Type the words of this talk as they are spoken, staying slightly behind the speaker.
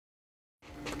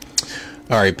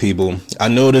All right, people. I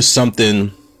noticed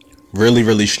something really,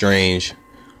 really strange.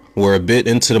 We're a bit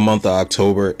into the month of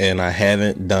October, and I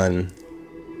haven't done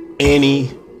any,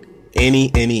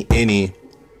 any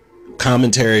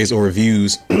commentaries or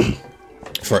reviews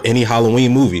for any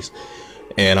Halloween movies.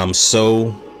 And I'm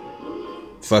so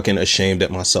fucking ashamed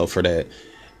at myself for that.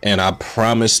 And I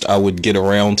promised I would get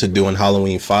around to doing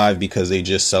Halloween 5 because they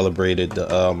just celebrated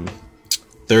the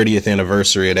 30th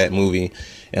anniversary of that movie.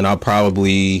 And I'll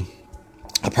probably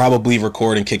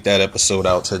record and kick that episode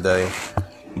out today.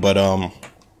 But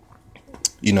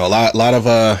you know, a lot of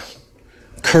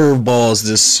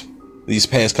curveballs these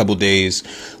past couple days.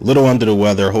 A little under the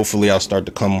weather. Hopefully I'll start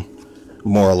to come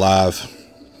more alive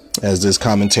as this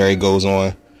commentary goes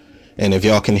on. And if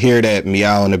y'all can hear that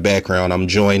meow in the background, I'm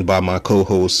joined by my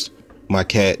co-host, my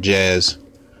cat Jazz,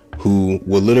 who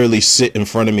will literally sit in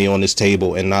front of me on this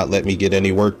table and not let me get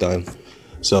any work done.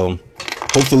 So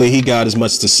hopefully he got as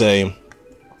much to say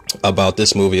about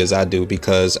this movie as I do,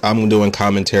 because I'm doing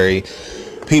commentary,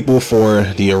 people, for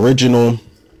the original.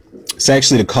 It's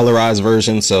actually the colorized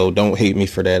version, so don't hate me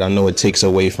for that. I know it takes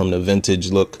away from the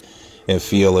vintage look and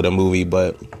feel of the movie,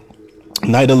 but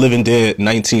Night of Living Dead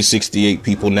 1968,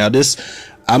 people. Now I'm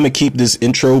gonna keep this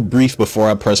intro brief before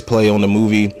I press play on the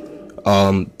movie.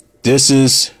 This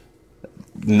is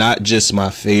not just my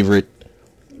favorite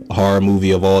horror movie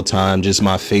of all time, just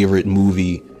my favorite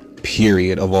movie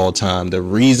period of all time. The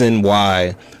reason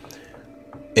why,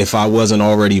 if I wasn't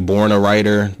already born a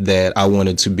writer, that I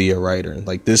wanted to be a writer.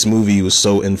 Like, this movie was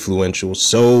so influential,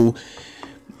 so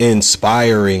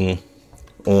inspiring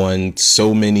on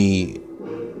so many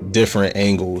different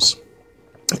angles,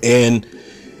 and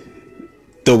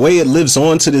the way it lives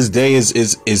on to this day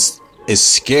is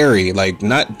scary. Like,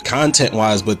 not content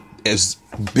wise, but as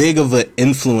big of an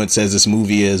influence as this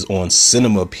movie is on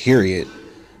cinema, period.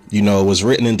 You know, it was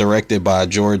written and directed by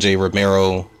George A.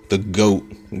 Romero, the GOAT.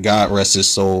 God rest his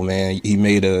soul, man. He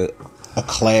made a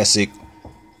classic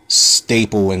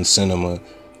staple in cinema.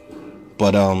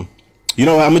 But you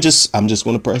know, I'm just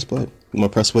gonna press play. I'm gonna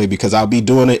press play because I'll be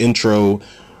doing an intro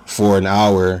for an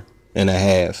hour and a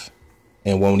half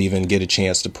and won't even get a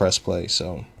chance to press play.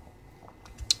 So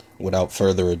without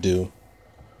further ado,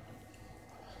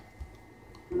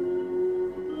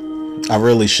 I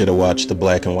really should have watched the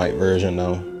black and white version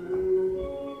though.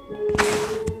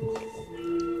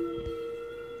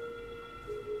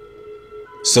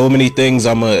 So many things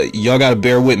y'all gotta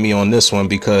bear with me on this one,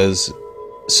 because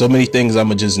so many things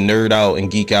I'ma just nerd out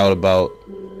and geek out about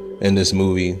in this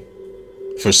movie.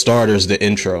 For starters, the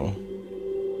intro.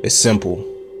 It's simple.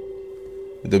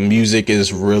 The music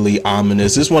is really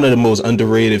ominous. It's one of the most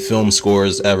underrated film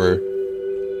scores ever.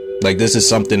 Like, this is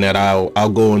something that I'll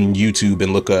go on YouTube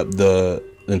and look up the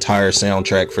entire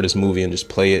soundtrack for this movie and just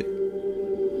play it.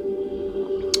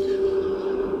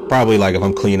 Probably like if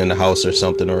I'm cleaning the house or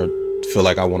something, or feel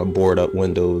like I want to board up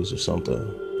windows or something.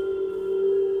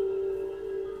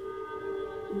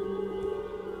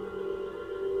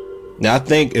 Now, I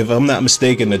think, if I'm not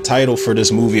mistaken, the title for this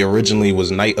movie originally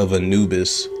was Night of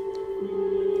Anubis.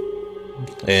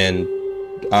 And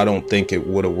I don't think it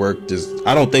would have worked.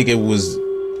 I don't think it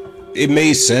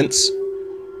made sense.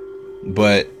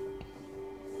 But,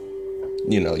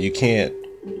 you know, you can't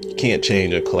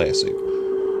change a classic.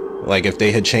 Like, if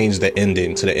they had changed the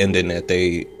ending to the ending that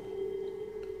they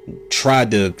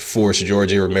tried to force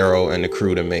George A. Romero and the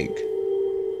crew to make,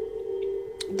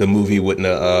 the movie wouldn't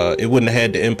have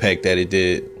had the impact that it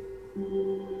did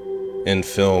in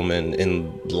film and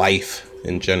in life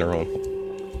in general.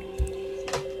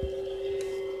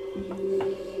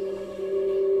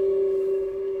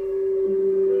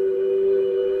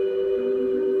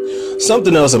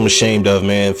 Something else I'm ashamed of,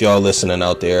 man, if y'all listening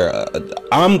out there.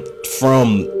 I'm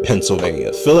from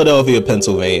Pennsylvania, Philadelphia,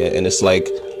 Pennsylvania, and it's like,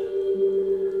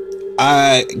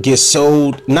 I get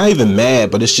so, not even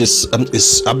mad, but it's just,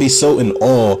 I'll be so in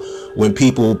awe when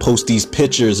people post these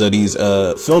pictures of these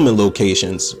filming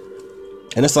locations.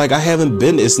 And it's like, I haven't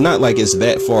been, it's not like it's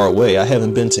that far away. I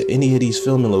haven't been to any of these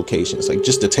filming locations, like,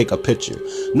 just to take a picture.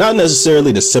 Not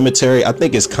necessarily the cemetery. I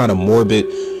think it's kind of morbid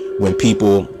when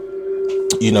people,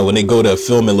 you know, when they go to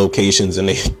filming locations and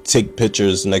they take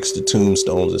pictures next to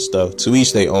tombstones and stuff. To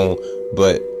each their own,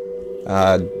 but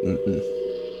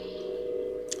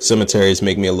cemeteries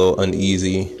make me a little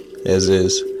uneasy as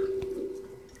is.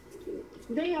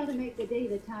 They ought to make the day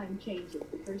the time changes,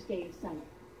 the first day of summer.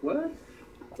 What?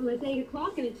 Well, it's 8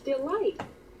 o'clock and it's still light.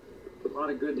 A lot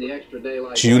of good the extra day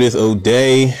like Judith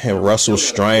O'Dea and Russell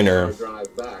Streiner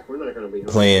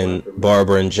playing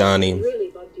Barbara and Johnny.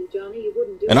 Really bugged you, Johnny. You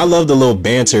wouldn't do And I love the little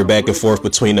banter back and forth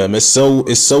between them. It's so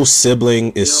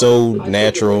sibling, it's so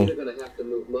natural. You're gonna have to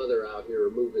move Mother out here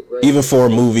Even for a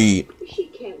movie She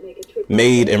can't make a trip.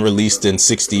 made and released in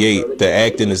 '68, the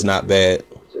acting is not bad. Is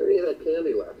there any of that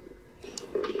candy left?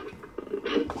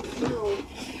 No.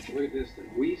 Look at this thing.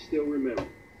 We still remember.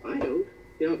 I don't.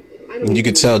 You know, I don't. You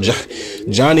could tell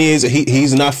Johnny is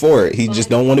he's not for it. He just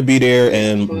don't want to be there,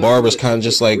 and Barbara's kind of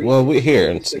just like, well, we're here,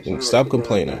 and stop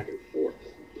complaining.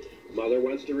 Mother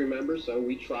wants to remember, so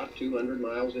we trot 200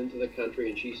 miles into the country,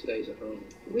 and she stays at home.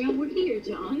 Well, we're here,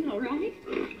 John, all right?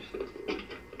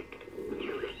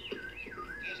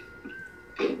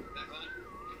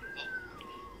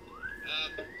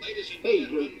 Ladies and Hey,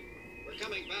 gentlemen, we're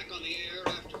coming back on the air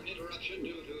after an interruption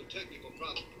due to a technical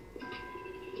problem.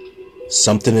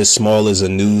 Something as small as a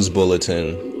news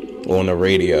bulletin on the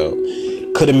radio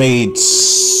could have made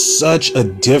such a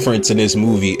difference in this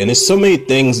movie, and there's so many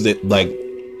things that, like,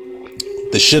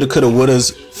 the shoulda, coulda,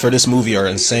 wouldas for this movie are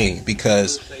insane.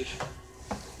 Because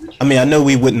I mean, I know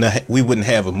we wouldn't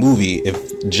have a movie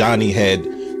if Johnny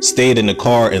had stayed in the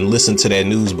car and listened to that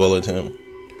news bulletin.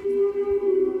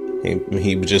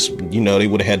 He would just, they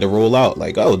would have had to roll out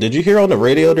like, oh, did you hear on the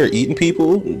radio they're eating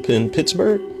people in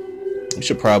Pittsburgh? You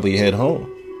should probably head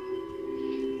home.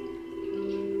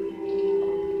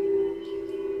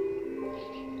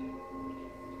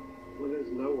 Well, there's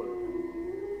no one.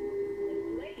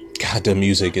 God, the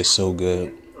music is so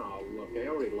good. Oh, look, I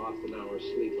already lost an hour's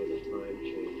sleep when the time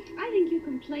changed. I think you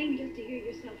complain just to hear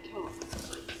yourself talk.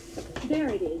 There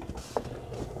it is.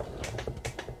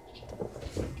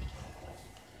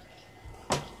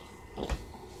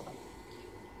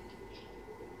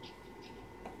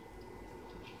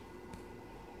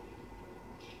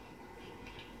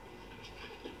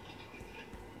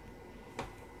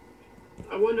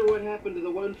 I wonder what happened to the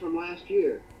one from last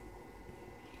year.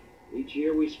 Each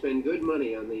year we spend good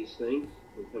money on these things.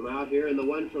 We come out here and the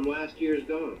one from last year's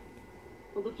gone.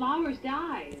 Well, the flowers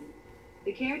die, and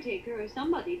the caretaker or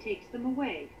somebody takes them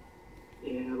away.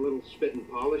 Yeah, a little spit and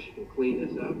polish can clean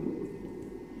this up.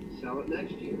 Sell it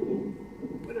next year.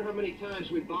 Wonder how many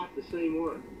times we bought the same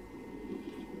one.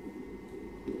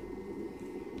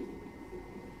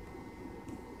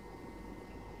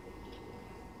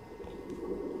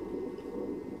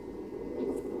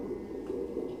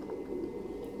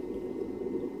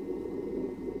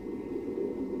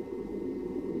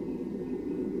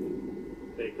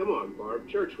 Hey, come on, Barb.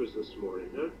 Church was this morning,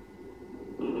 huh?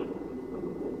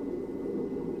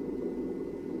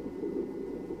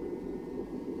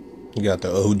 You got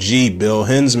the OG Bill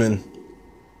Hensman,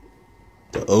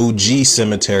 the OG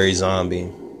cemetery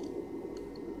zombie.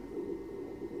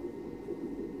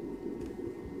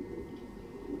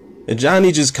 And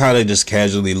Johnny just kind of just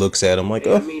casually looks at him like,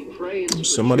 Hey, I oh, mean, praying for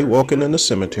somebody church. walking in the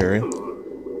cemetery. Come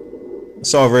on.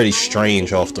 It's already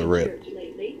strange off the rip. Church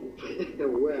lately.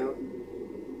 Well,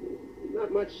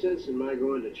 not much sense in my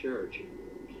going to church.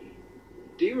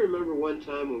 Do you remember one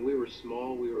time when we were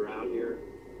small, we were out here?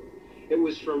 It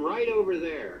was from right over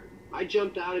there. I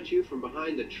jumped out at you from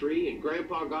behind the tree, and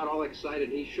Grandpa got all excited.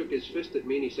 He shook his fist at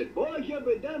me, and he said, "Boys, you'll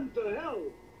be done to hell."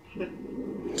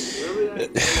 Remember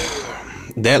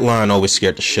that? That line always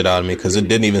scared the shit out of me because it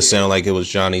didn't even sound like it was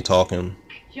Johnny talking.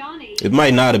 Johnny. It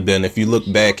might not have been if you look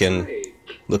back and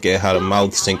look at how the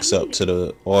mouth syncs up to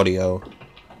the audio.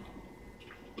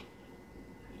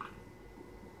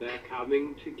 They're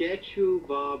coming to get you,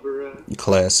 Barbara.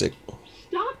 Classic.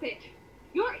 Stop it.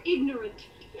 You're ignorant.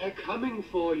 They're coming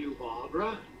for you,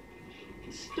 Barbara.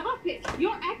 Stop it.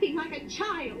 You're acting like a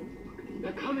child.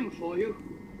 They're coming for you.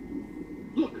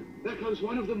 Look, there comes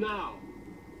one of them now.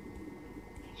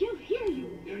 He'll hear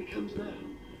you. Here he comes now.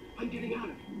 I'm getting out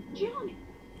of here. Johnny.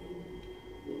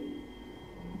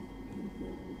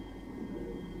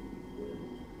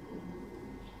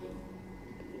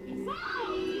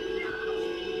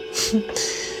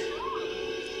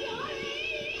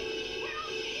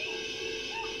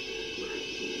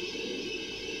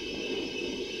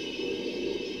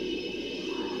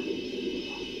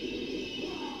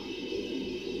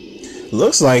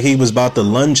 Looks like he was about to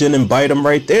lunge in and bite him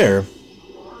right there.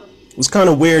 It was kind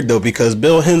of weird though because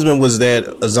Bill Hensman was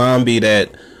a zombie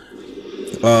that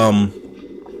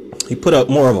he put up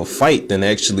more of a fight than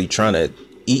actually trying to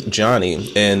eat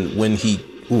Johnny. And when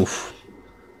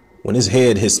when his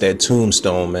head hits that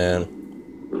tombstone, man,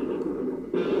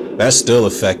 that's still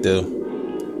effective.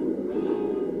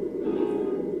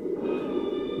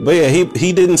 But yeah,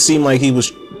 he didn't seem like he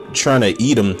was trying to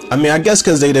eat him. I mean, I guess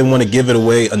because they didn't want to give it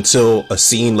away until a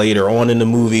scene later on in the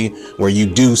movie where you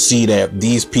do see that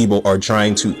these people are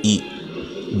trying to eat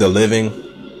the living.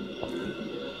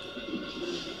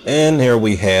 And here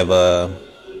we have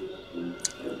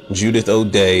Judith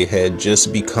O'Dea had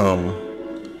just become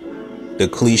the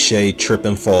cliche trip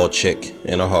and fall chick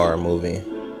in a horror movie.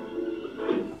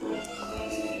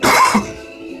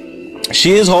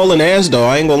 She is hauling ass though,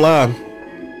 I ain't gonna lie.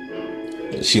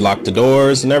 She locked the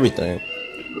doors and everything.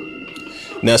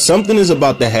 Now something is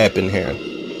about to happen here,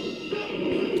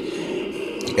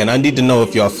 and I need to know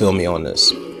if y'all feel me on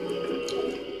this.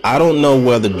 I don't know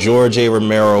whether George A.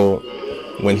 Romero,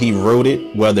 when he wrote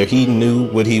it, whether he knew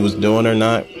what he was doing or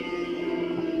not.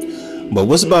 But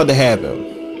what's about to happen?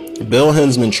 Bill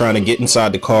Hensman trying to get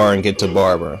inside the car and get to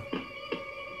Barbara.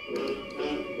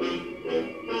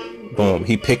 Boom.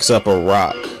 He picks up a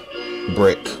rock,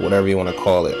 brick, whatever you want to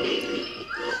call it,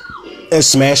 and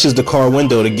smashes the car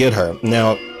window to get her.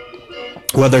 Now,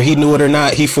 whether he knew it or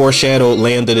not, he foreshadowed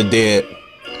Land of the Dead.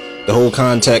 The whole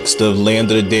context of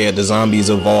Land of the Dead, the zombies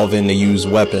evolving to use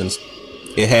weapons.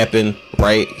 It happened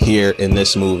right here in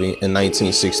this movie in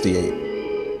 1968.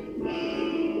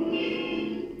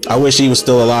 I wish he was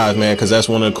still alive, man, because that's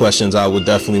one of the questions I would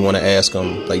definitely want to ask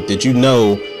him. Like, did you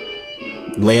know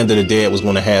Land of the Dead was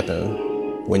going to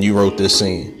happen when you wrote this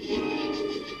scene?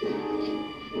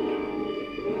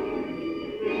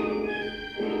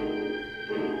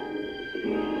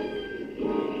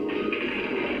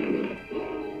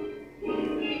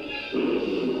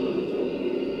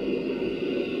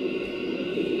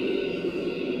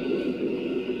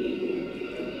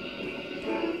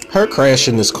 Her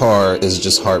crashing this car is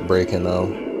just heartbreaking,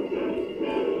 though.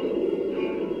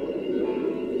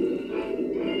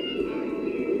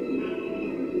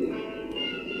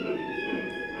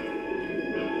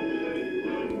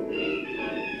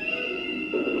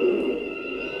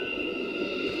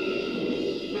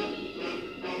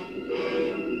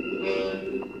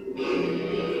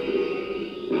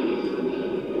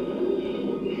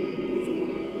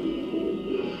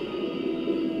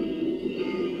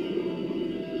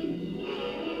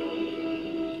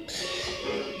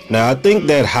 Now, I think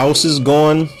that house is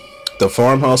gone. The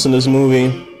farmhouse in this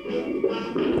movie.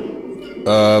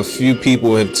 A few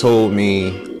people have told me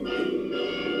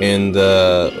in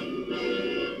the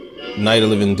Night of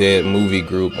the Living Dead movie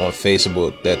group on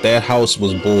Facebook that that house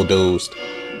was bulldozed.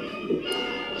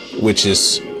 Which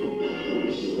is...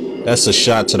 that's a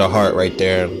shot to the heart right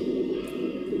there.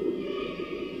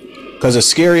 Because as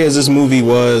scary as this movie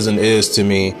was and is to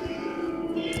me,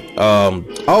 I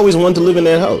always wanted to live in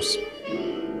that house.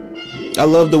 I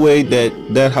love the way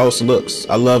that that house looks.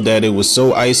 I love that it was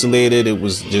so isolated. It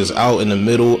was just out in the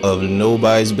middle of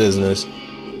nobody's business.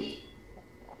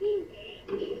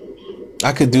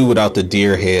 I could do without the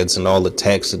deer heads and all the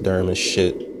taxidermist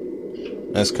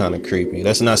shit. That's kind of creepy.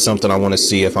 That's not something I want to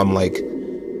see if I'm like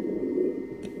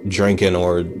drinking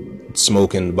or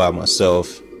smoking by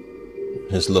myself.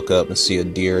 Just look up and see a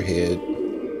deer head.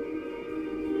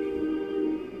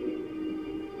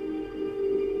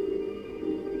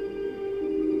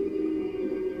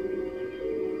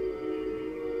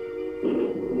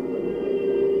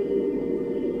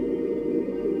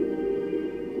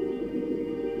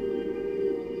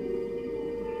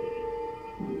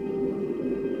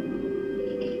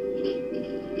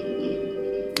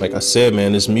 Like I said,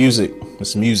 man, this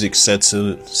music sets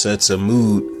a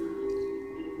mood.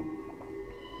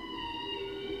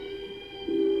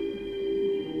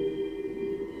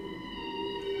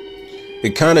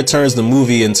 It kind of turns the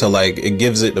movie into like, it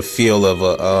gives it the feel of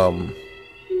a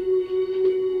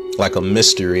like a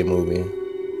mystery movie.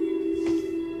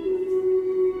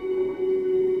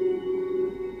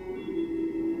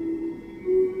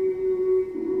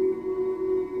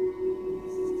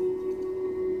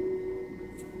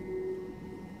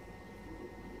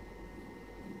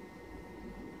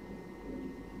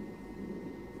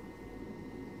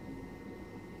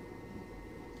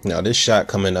 Now this shot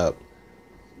coming up.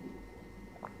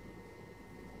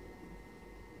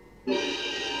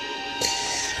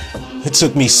 It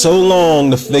took me so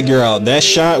long to figure out that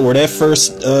shot where that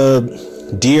first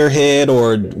deer head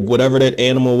or whatever that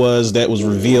animal was that was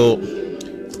revealed.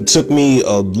 It took me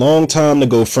a long time to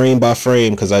go frame by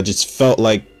frame because I just felt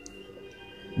like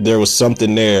there was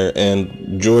something there,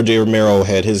 and George A. Romero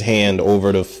had his hand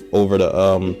over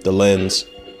the lens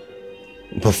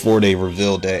before they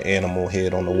revealed that animal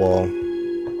head on the wall.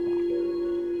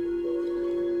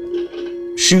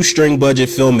 Shoestring budget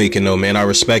filmmaking though, man, I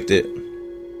respect it.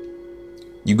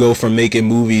 You go from making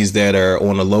movies that are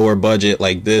on a lower budget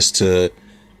like this to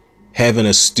having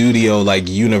a studio like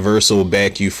Universal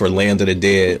back you for Land of the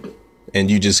Dead, and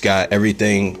you just got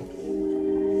everything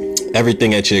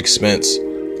at your expense.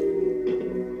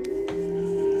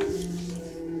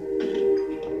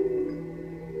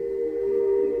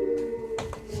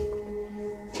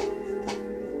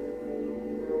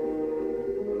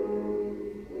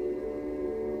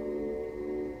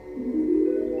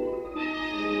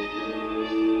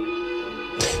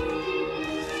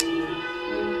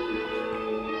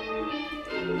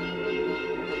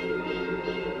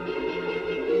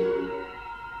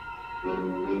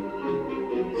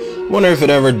 Wonder if it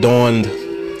ever dawned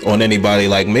on anybody,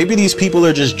 like, maybe these people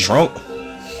are just drunk.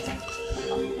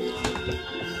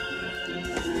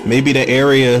 Maybe the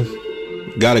area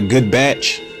got a good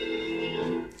batch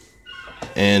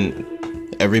and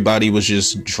everybody was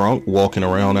just drunk, walking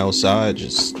around outside,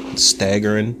 just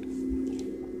staggering.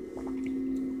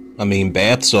 I mean,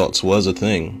 bath salts was a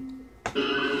thing.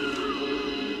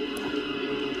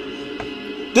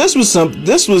 This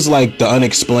was like the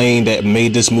unexplained that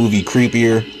made this movie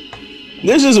creepier.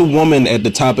 There's just a woman at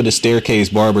the top of the staircase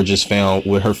Barbara just found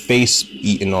with her face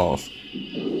eaten off.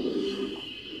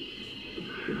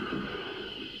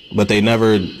 But they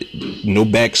never, no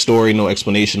backstory, no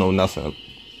explanation, no nothing.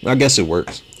 I guess it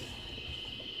works.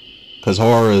 Because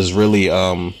horror is really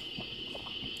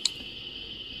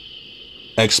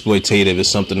exploitative. Is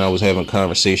something I was having a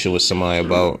conversation with somebody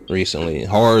about recently.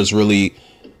 Horror is really,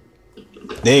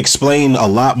 they explain a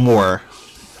lot more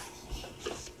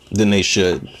than they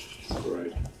should.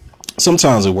 Right.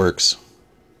 Sometimes it works.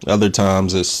 Other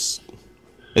times it's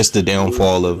the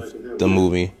downfall of the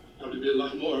movie. Have to be a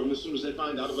lot more of them as soon as they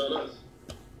find out about us.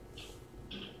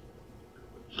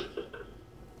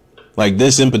 Like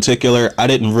this in particular, I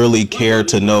didn't really care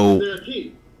to know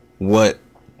what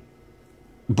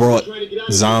brought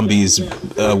zombies,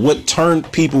 what turned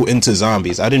people into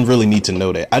zombies. I didn't really need to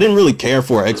know that. I didn't really care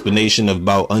for an explanation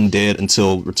about undead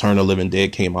until Return of the Living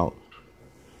Dead came out.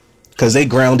 Because they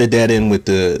grounded that in with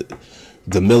the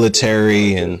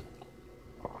military and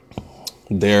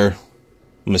their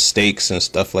mistakes and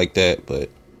stuff like that. But,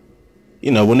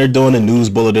 you know, when they're doing a news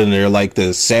bulletin, they're like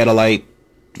the satellite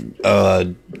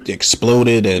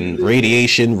exploded and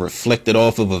radiation reflected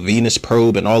off of a Venus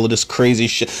probe and all of this crazy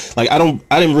shit. Like, I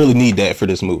didn't really need that for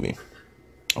this movie.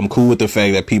 I'm cool with the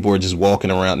fact that people are just walking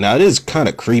around. Now, it is kind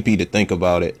of creepy to think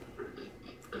about it.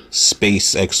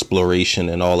 Space exploration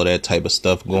and all of that type of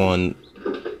stuff going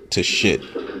to shit.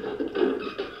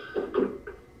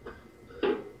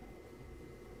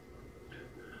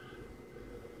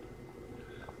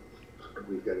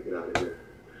 We've got to get out of here.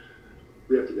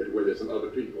 We have to get where there's some other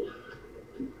people.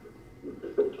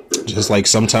 Just like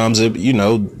sometimes, you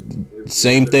know,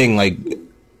 same thing. Like,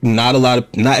 not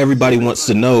everybody wants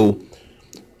to know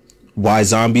why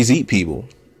zombies eat people.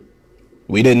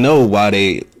 We didn't know why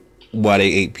they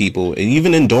ate people. And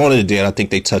even in Dawn of the Dead, I think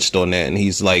they touched on that. And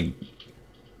he's like,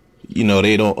 you know,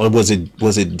 they don't. Or was it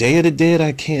Day of the Dead?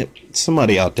 I can't.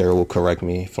 Somebody out there will correct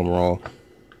me if I'm wrong.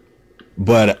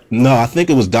 But no, I think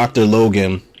it was Dr.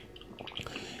 Logan,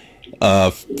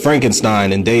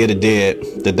 Frankenstein in Day of the Dead,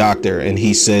 the doctor, and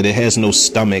he said it has no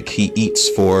stomach. He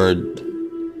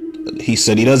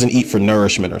said he doesn't eat for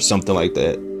nourishment or something like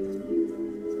that.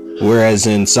 Whereas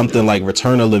in something like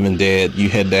Return of the Living Dead, you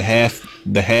had the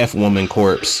half woman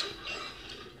corpse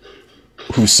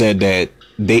who said that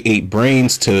they ate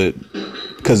brains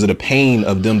because of the pain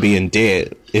of them being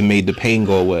dead. It made the pain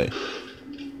go away.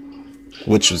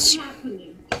 Which was,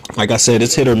 like I said,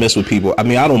 it's hit or miss with people. I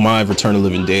mean, I don't mind Return of the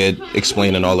Living Dead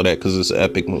explaining all of that because it's an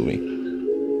epic movie.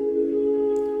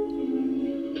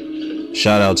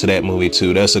 Shout out to that movie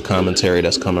too. That's a commentary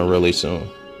that's coming really soon.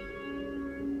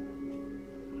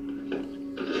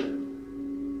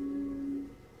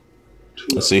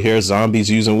 Let's see here, zombies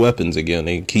using weapons again.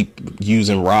 They keep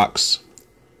using rocks.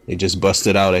 They just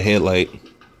busted out a headlight.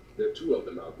 There are two of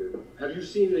them out there. Have you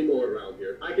seen any more around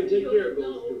here? I can take care of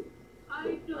those two.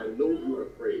 I know you're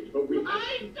afraid, but we have to.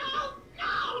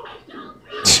 I don't know.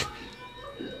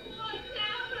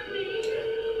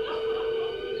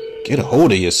 Get a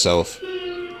hold of yourself.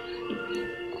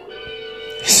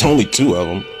 It's only two of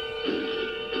them.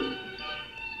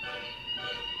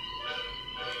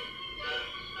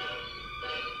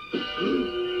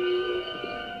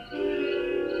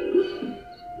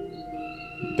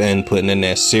 Ben putting in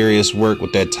that serious work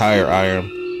with that tire iron.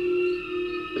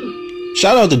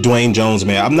 Shout out to Dwayne Jones,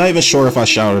 man. I'm not even sure if I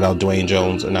shouted out Dwayne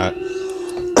Jones or not.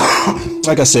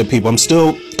 Like I said, people, I'm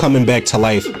still coming back to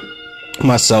life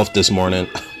myself this morning.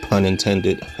 Pun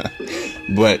intended.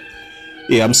 But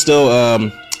yeah, I'm still a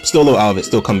little out of it,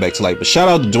 still coming back to life. But shout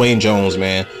out to Dwayne Jones,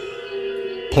 man.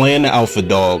 Playing the alpha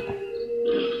dog.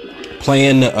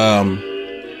 Playing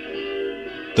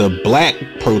the black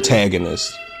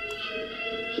protagonist,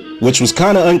 which was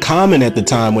kind of uncommon at the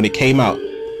time when it came out.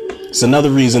 It's another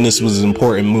reason this was an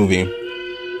important movie.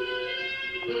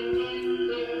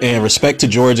 And respect to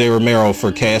George A. Romero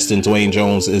for casting Dwayne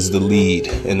Jones as the lead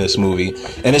in this movie.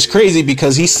 And it's crazy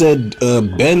because he said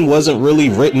Ben wasn't really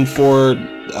written for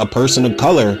a person of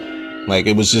color. Like,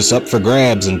 it was just up for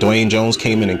grabs, and Dwayne Jones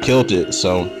came in and killed it.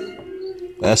 So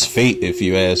that's fate, if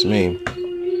you ask me.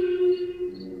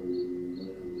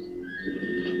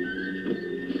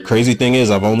 crazy thing is,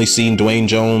 I've only seen Dwayne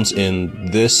Jones in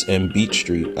this and Beat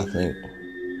Street, I think.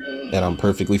 And I'm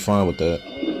perfectly fine with that.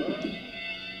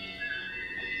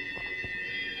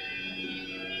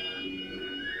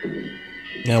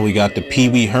 Now we got the Pee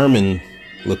Wee Herman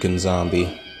looking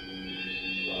zombie.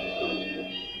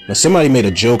 Now somebody made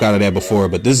a joke out of that before,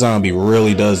 but this zombie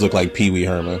really does look like Pee Wee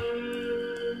Herman.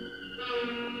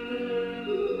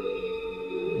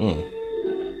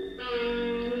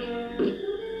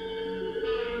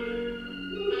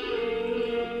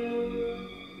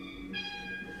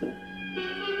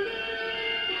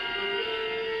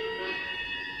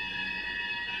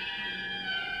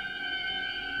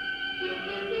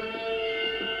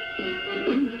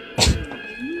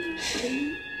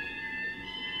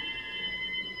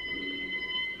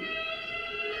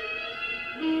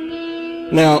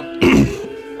 Now,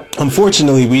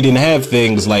 unfortunately, we didn't have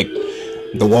things like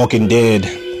The Walking Dead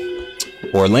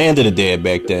or Land of the Dead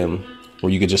back then,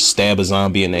 where you could just stab a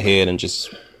zombie in the head and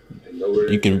just,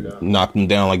 you can knock them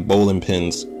down like bowling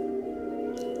pins.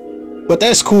 But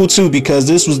that's cool too, because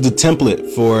this was the template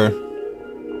for,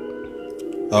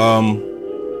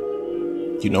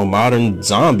 you know, modern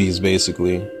zombies,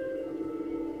 basically.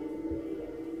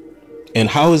 And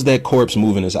how is that corpse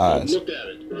moving his eyes? Look at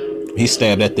it. He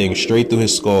stabbed that thing straight through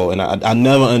his skull, and I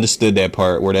never understood that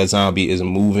part where that zombie is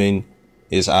moving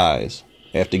his eyes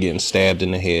after getting stabbed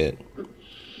in the head.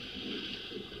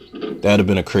 That'd have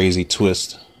been a crazy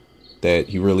twist, that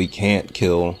you really can't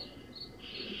kill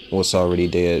what's already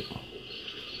dead.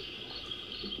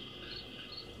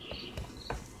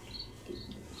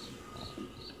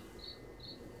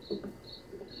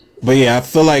 But yeah, I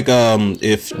feel like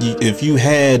if you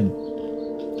had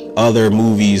other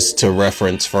movies to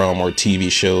reference from or TV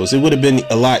shows, it would have been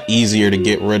a lot easier to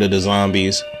get rid of the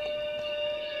zombies,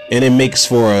 and it makes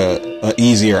for a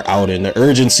easier outing. The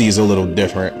urgency is a little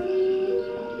different.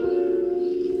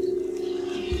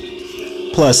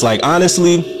 Plus, like,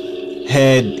 honestly,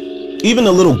 had even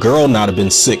the little girl not have been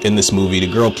sick in this movie,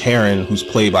 the girl Karen, who's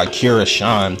played by Kira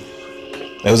Shawn,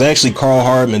 that was actually Carl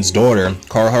Hardman's daughter.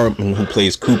 Carl Hardman, who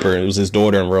plays Cooper, it was his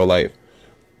daughter in real life.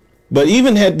 But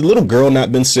even had the little girl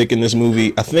not been sick in this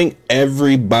movie, I think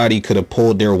everybody could have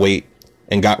pulled their weight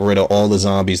and got rid of all the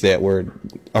zombies that were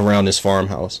around this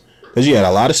farmhouse. Because you had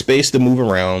a lot of space to move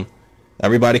around.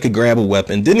 Everybody could grab a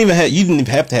weapon. You didn't even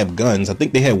have to have guns. I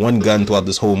think they had one gun throughout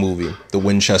this whole movie, the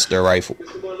Winchester rifle.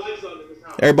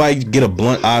 Everybody get a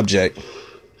blunt object.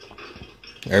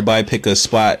 Everybody pick a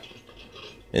spot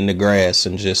in the grass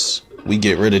and just, we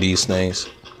get rid of these things.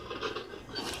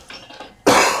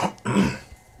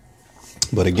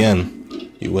 But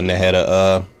again, you wouldn't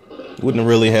have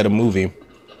really had a movie.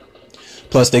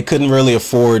 Plus, they couldn't really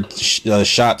afford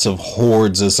shots of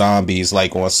hordes of zombies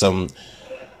like on some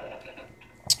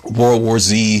World War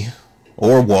Z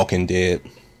or Walking Dead.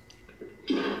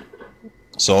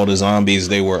 So all the zombies,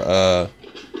 they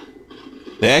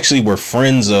actually were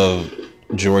friends of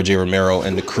George A. Romero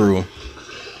and the crew.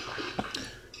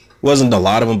 Wasn't a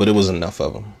lot of them, but it was enough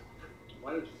of them.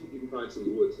 Why don't you see if you can find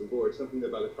some wood, some board, something there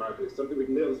by the fireplace, something we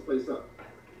can nail this place up.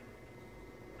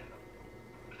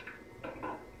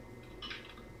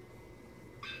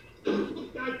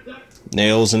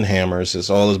 Nails and hammers is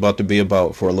all it's about to be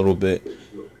about for a little bit.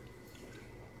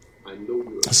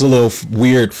 It's a little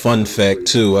weird fun fact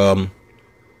too.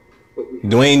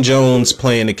 Dwayne Jones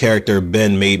playing the character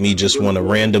Ben made me just want to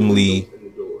randomly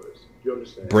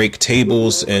break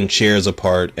tables and chairs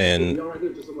apart and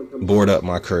board up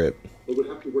my crib.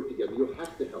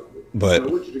 But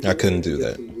I couldn't do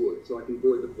that. So I can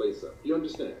board the place up. You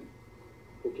understand?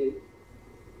 Okay?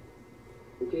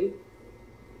 Okay?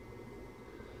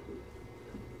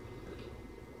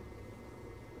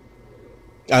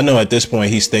 I know at this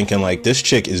point he's thinking like, this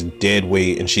chick is dead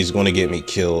weight and she's going to get me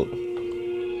killed.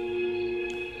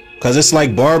 Because it's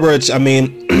like Barbara, I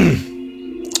mean,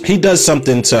 he does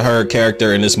something to her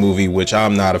character in this movie which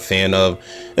I'm not a fan of.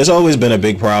 It's always been a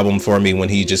big problem for me when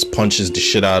he just punches the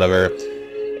shit out of her.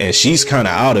 And she's kind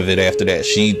of out of it after that.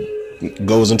 She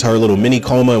goes into her little mini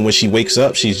coma, and when she wakes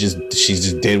up, she's just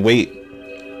dead weight.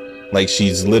 Like,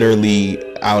 she's literally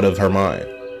out of her mind.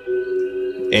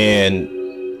 And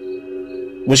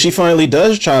when she finally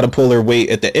does try to pull her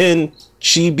weight at the end,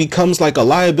 she becomes like a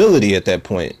liability at that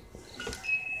point.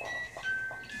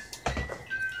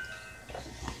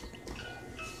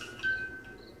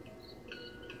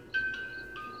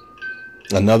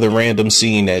 Another random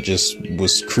scene that just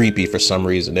was creepy for some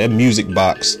reason. That music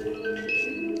box.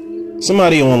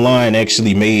 Somebody online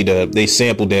actually they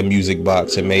sampled that music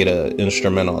box and made an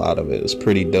instrumental out of it. It's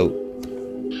pretty dope.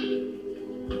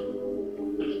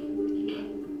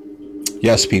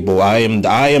 Yes, people, I am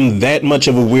that much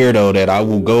of a weirdo that I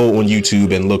will go on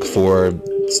YouTube and look for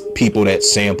people that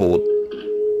sampled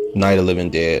Night of the Living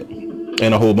Dead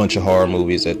and a whole bunch of horror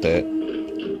movies at that.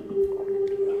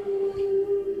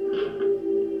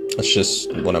 That's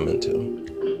just what I'm into.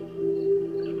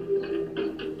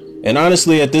 And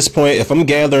honestly, at this point, if I'm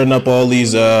gathering up all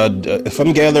these, if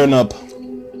I'm gathering up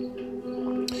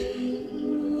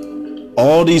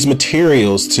all these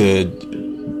materials to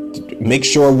make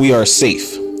sure we are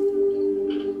safe,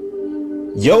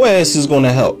 your ass is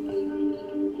gonna help.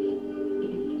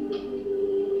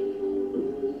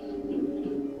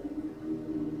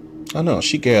 I know,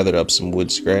 she gathered up some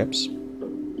wood scraps.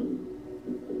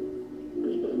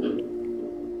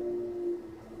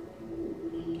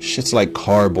 Shit's like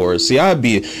cardboard. See, I'd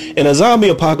be in a zombie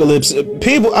apocalypse.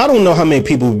 People, I don't know how many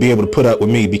people would be able to put up with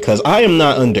me, because I am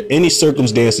not under any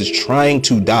circumstances trying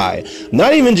to die.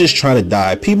 Not even just trying to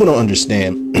die. People don't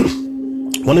understand.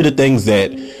 One of the things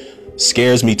that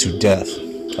scares me to death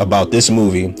about this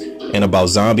movie and about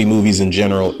zombie movies in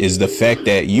general is the fact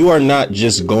that you are not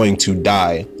just going to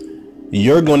die.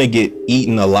 You're going to get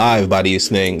eaten alive by these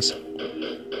things.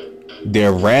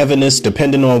 They're ravenous,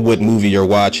 depending on what movie you're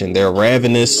watching. They're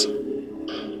ravenous.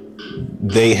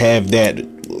 They have that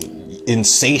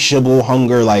insatiable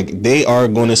hunger. Like, they are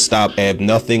going to stop at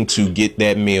nothing to get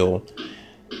that meal.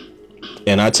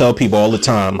 And I tell people all the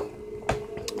time,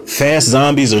 fast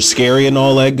zombies are scary and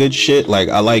all that good shit. Like,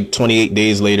 I like 28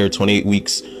 Days Later, 28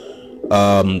 Weeks.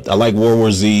 I like World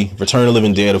War Z, Return of the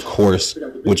Living Dead, of course,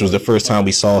 which was the first time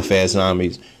we saw fast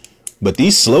zombies. But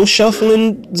these slow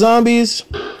shuffling zombies,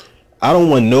 I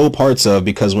don't want no parts of,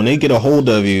 because when they get a hold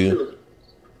of you,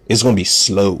 it's going to be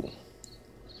slow.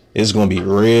 It's going to be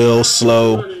real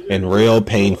slow and real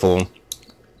painful.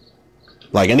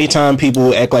 Like, anytime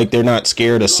people act like they're not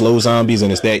scared of slow zombies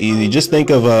and it's that easy, just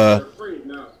think of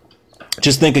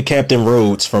Captain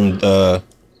Rhodes from Day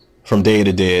of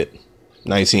the Dead,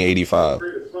 1985,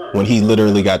 when he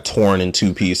literally got torn in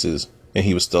 2 pieces and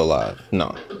he was still alive.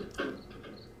 No.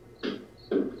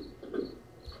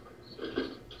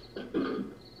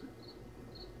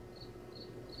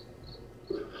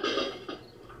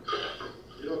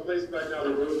 Back down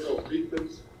the road called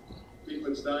Beekman's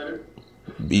Diner.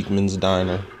 Beekman's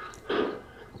Diner.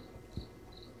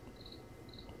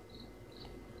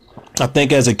 I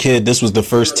think as a kid, this was the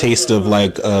first taste of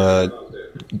like a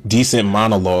decent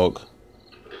monologue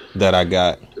that I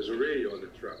got. There's a radio in the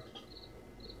truck.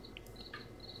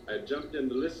 I jumped in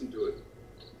to listen to it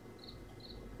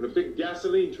when a big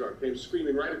gasoline truck came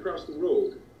screaming right across the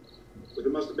road. But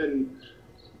there must have been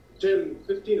 10,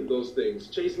 15 of those things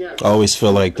chasing after. I always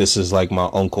feel like this is like my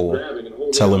uncle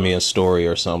telling me a story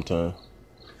or something.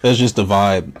 That's just the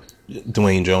vibe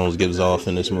Dwayne Jones gives off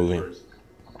in this movie.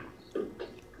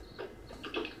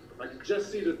 I could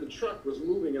just see that the truck was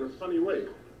moving in a funny way.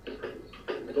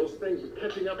 Those things were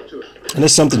catching up to it. And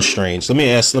it's something strange. Let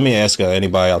me ask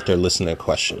anybody out there listening a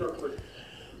question.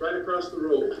 Right across the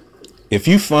road. If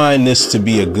you find this to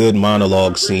be a good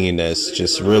monologue scene that's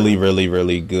just really, really,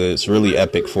 really good, it's really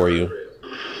epic for you,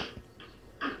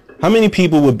 how many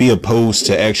people would be opposed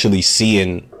to actually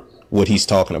seeing what he's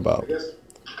talking about?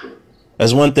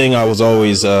 That's one thing I was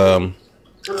always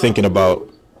thinking about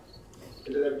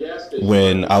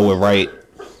when I would write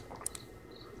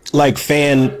like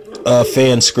fan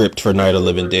script for Night of the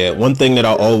Living Dead. One thing that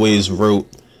I always wrote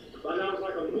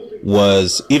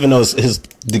was, even though his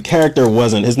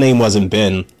name wasn't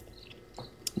Ben,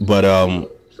 but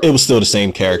it was still the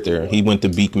same character. He went to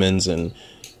Beekman's, and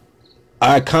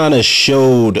I kind of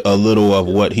showed a little of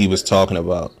what he was talking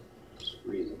about.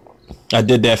 I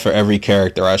did that for every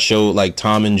character. I showed like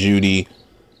Tom and Judy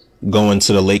going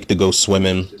to the lake to go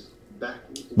swimming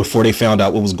before they found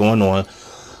out what was going on.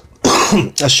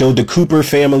 I showed the Cooper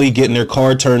family getting their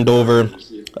car turned over.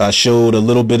 I showed a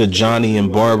little bit of Johnny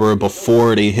and Barbara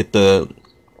before they hit the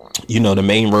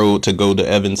main road to go to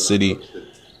Evans City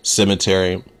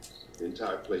Cemetery. The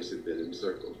entire place had been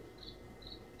encircled.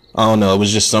 I don't know. It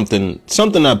was just something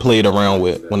I played around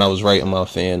with when I was writing my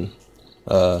fan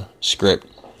script.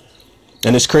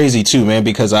 And it's crazy too, man,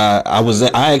 because I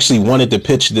actually wanted to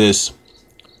pitch this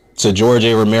to George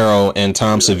A. Romero and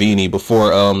Tom Savini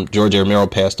before George A. Romero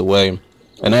passed away.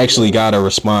 And I actually got a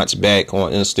response back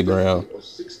on Instagram.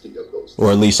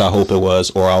 Or at least I hope it was.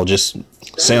 Or I'll just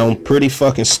sound pretty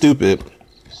fucking stupid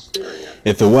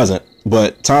if it wasn't.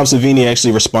 But Tom Savini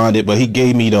actually responded, but he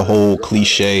gave me the whole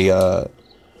cliche, I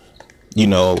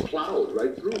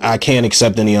can't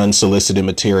accept any unsolicited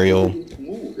material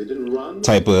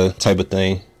type of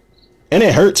thing. And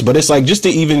it hurts, but it's like, just to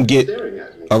even get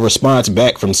a response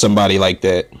back from somebody like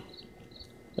that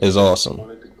is awesome.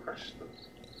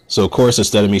 So, of course,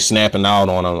 instead of me snapping out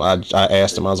on him, I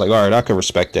asked him, I was like, all right, I can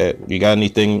respect that. You got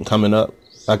anything coming up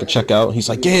I could check out? He's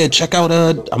like, yeah, check out,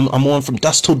 I'm on From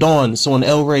Dusk Till Dawn. It's on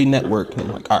El Rey Network. And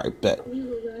I'm like, all right, bet. We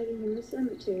were riding in the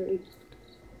cemetery.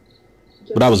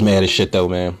 But I was mad as shit, though,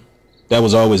 man. That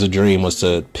was always a dream, was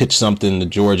to pitch something to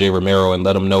George A. Romero and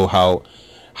let him know how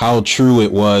true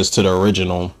it was to the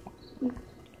original.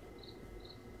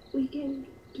 We came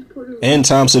to Puerto Rico. And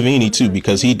Tom Savini, too,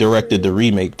 because he directed the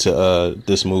remake to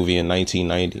this movie in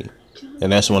 1990.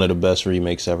 And that's one of the best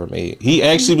remakes ever made. He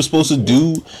actually was supposed to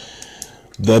do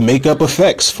the makeup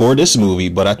effects for this movie,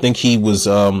 but I think he was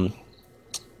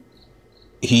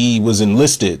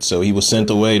enlisted, so he was sent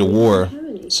away to war.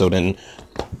 So then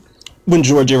when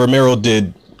George A. Romero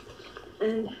did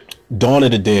Dawn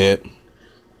of the Dead,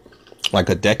 like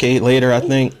a decade later, I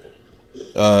think,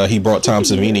 he brought Tom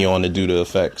Savini on to do the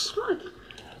effects.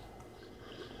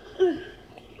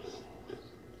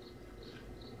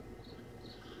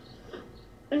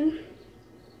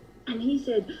 And he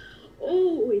said,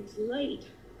 oh, it's late.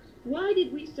 Why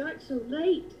did we start so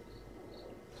late?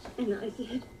 And I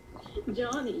said,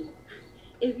 Johnny,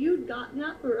 if you'd gotten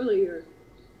up earlier,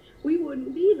 we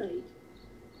wouldn't be late.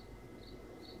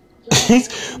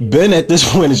 Ben at this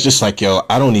point is just like, yo,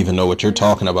 I don't even know what you're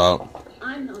talking about.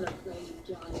 I'm not afraid,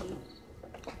 Johnny.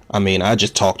 I mean, I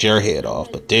just talked your head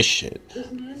off, but this shit. This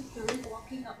man started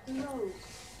walking up the road.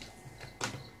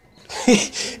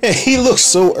 He looks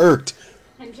so irked.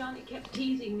 And Johnny kept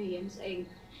teasing me and saying,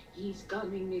 he's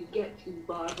coming to get you,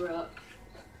 Barbara.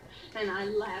 And I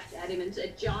laughed at him and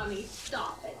said, Johnny,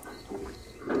 stop it.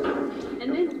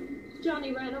 And then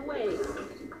Johnny ran away.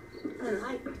 And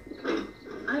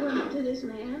I went up to this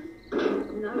man,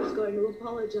 and I was going to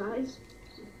apologize.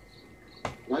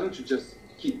 Why don't you just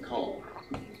keep calm?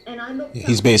 And I looked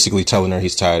He's up, basically telling her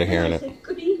he's tired of hearing and I it. said,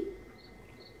 Goody.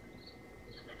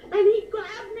 And he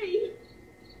grabbed me.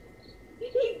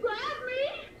 He grabbed me,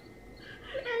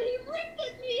 and he ripped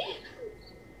at me.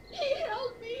 He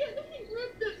held me, and he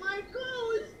ripped at my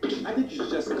clothes. I think you should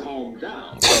just calm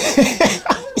down.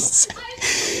 I said,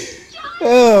 Johnny,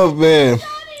 Oh, man. Johnny,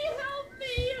 help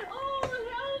me! Oh,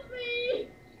 help me!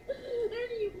 And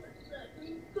he wouldn't let me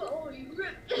go. He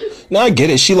ripped. No, I get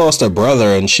it. She lost her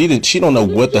brother, and she don't know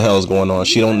what the hell is going on.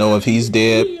 She don't know if he's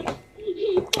dead.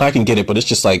 I can get it, but it's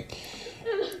just like,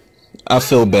 I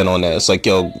feel Ben on that. It's like,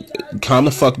 yo, calm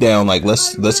the fuck down. Like,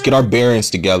 let's get our bearings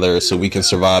together so we can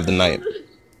survive the night.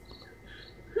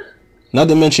 Not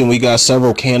to mention, we got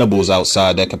several cannibals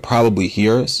outside that could probably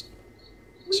hear us.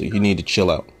 So you need to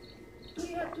chill out.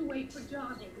 We have to wait for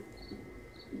Johnny.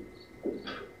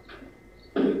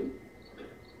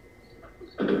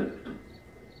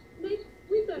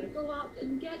 We better go out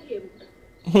and get him.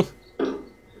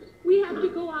 We have to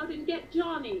go out and get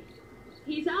Johnny.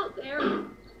 He's out there.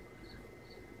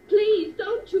 Please,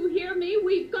 don't you hear me?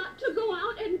 We've got to go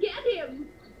out and get him.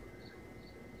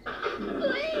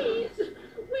 Please!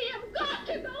 We have got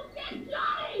to go get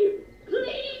Johnny!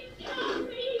 Please help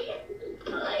me!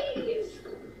 Please!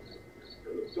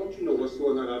 Don't you know what's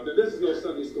going on out there? This is no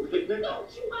Sunday school picnic.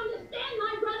 Don't you understand?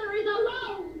 My brother is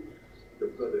alone! Your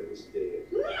brother is dead.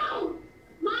 No!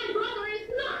 My brother is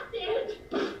not dead!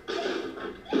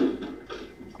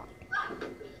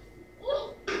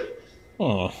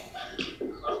 Oh.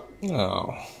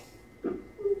 Oh.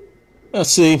 Let's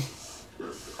see.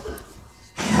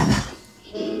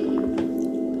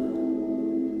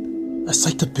 That's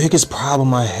like the biggest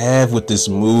problem I have with this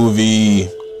movie.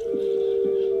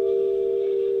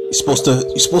 You're supposed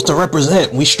to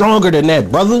represent. We stronger than that,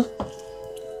 brother.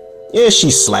 Yeah, she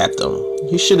slapped him.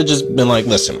 He should have just been like,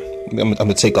 listen, I'm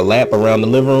gonna take a lap around the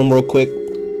living room real quick.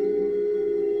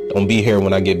 Don't be here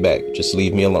when I get back. Just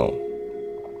leave me alone.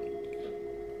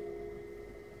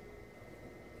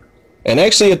 And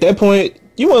actually, at that point,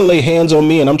 you want to lay hands on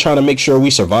me and I'm trying to make sure we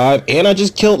survive, and I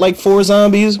just killed like 4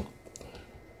 zombies?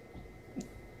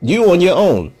 You on your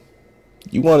own.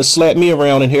 You want to slap me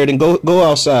around in here, then go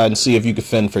outside and see if you can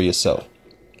fend for yourself.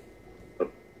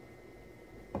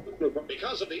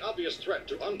 Because of the obvious threat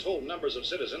to untold numbers of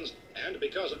citizens, and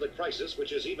because of the crisis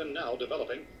which is even now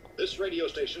developing, this radio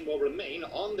station will remain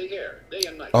on the air day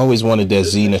and night. I always wanted that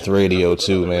Zenith radio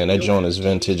too, man. That joint is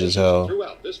vintage as hell.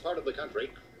 Throughout this part of the country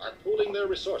are pooling their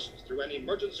resources through an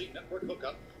emergency network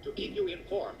hookup to keep you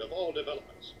informed of all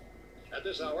developments. At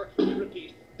this hour, we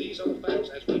repeat, these are the facts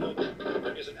as we know them.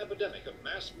 There is an epidemic of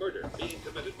mass murder being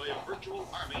committed by a virtual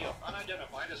army of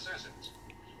unidentified assassins.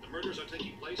 The murders are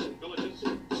taking place in villages,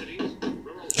 cities,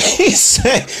 rural... He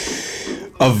said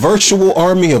a virtual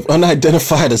army of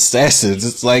unidentified assassins.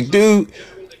 It's like, dude,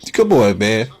 come on,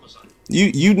 man.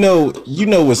 You know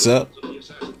what's up.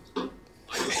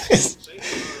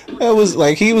 That was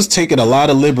like he was taking a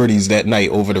lot of liberties that night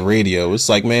over the radio. It's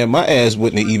like, man, my ass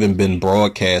wouldn't have even been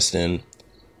broadcasting.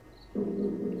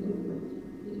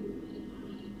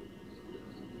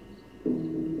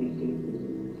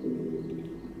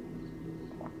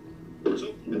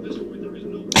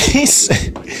 He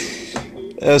said,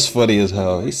 that's funny as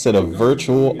hell. He said a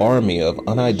virtual army of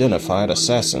unidentified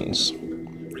assassins.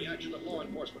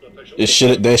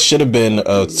 That should have been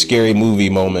a Scary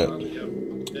Movie moment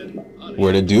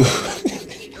where the dude,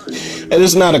 and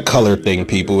it's not a color thing,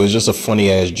 people. It's just a funny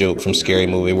ass joke from Scary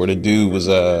Movie where the dude was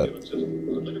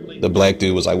the black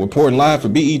dude was like, reporting live for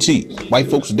BET. White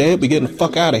folks are dead. We getting the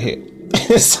fuck out of here.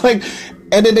 It's like,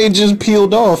 and then they just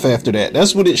peeled off after that.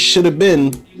 That's what it should have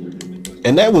been.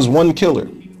 And that was one killer.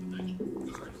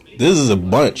 This is a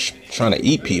bunch trying to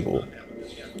eat people.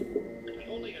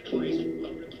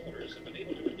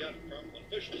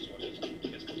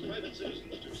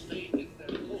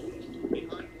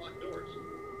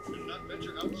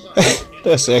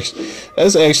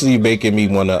 That's actually making me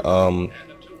want to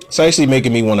it's actually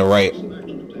making me want to write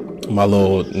my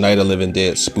little Night of Living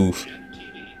Dead spoof.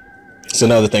 It's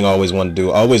another thing I always wanted to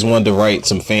do. I always wanted to write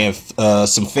some fan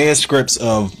scripts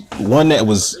of one that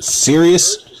was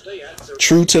serious,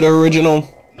 true to the original,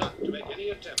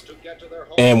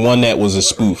 and one that was a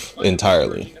spoof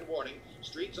entirely.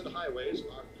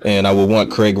 And I would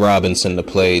want Craig Robinson to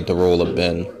play the role of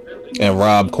Ben, and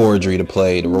Rob Corddry to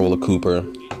play the role of Cooper.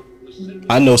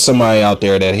 I know somebody out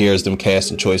there that hears them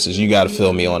casting choices. You got to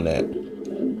fill me on that.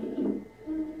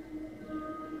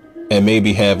 And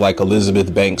maybe have like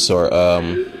Elizabeth Banks or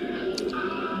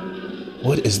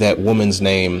what is that woman's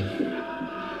name?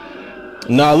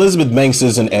 No, Elizabeth Banks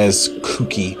isn't as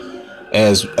kooky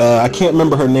as I can't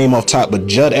remember her name off top, but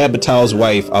Judd Apatow's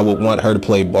wife. I would want her to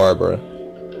play Barbara,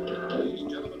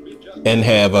 and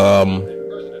have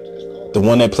the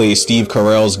one that plays Steve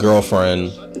Carell's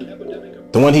girlfriend,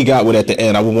 the one he got with at the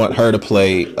end. I would want her to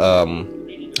play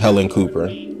Helen Cooper.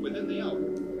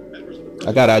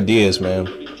 I got ideas, man.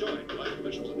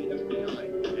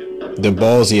 They're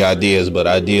ballsy ideas, but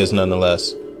ideas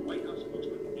nonetheless.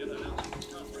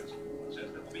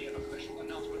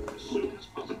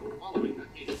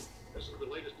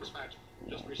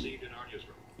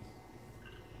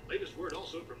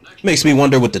 Makes me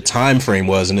wonder what the time frame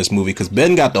was in this movie, because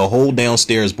Ben got the whole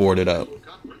downstairs boarded up.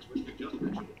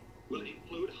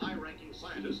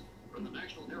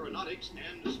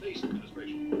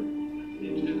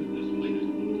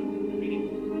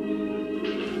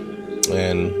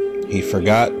 And he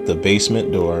forgot the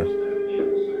basement door.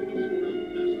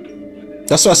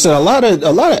 That's why I said a lot of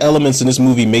elements in this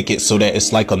movie make it so that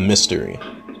it's like a mystery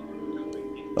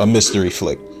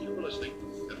flick.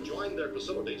 Join their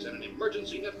facilities in an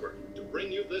emergency network to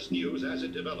bring you this news as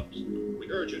it develops.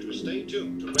 We urge you to stay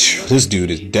tuned. This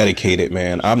dude is dedicated,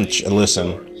 man.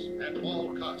 Listen.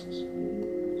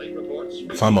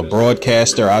 If I'm a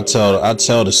broadcaster, I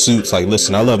tell the suits, like,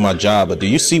 listen, I love my job, but do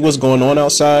you see what's going on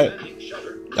outside?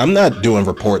 I'm not doing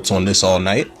reports on this all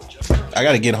night. I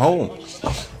gotta get home.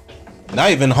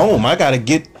 Not even home. I gotta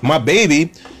get my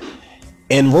baby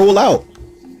and roll out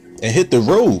and hit the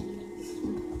road.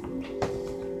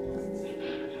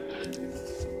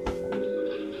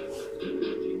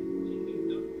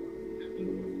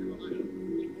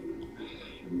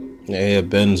 Yeah,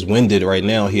 Ben's winded right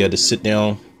now. He had to sit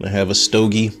down and have a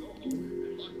stogie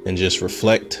and just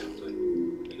reflect.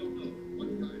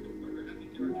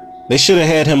 They should have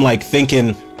had him like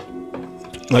thinking,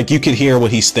 like you could hear what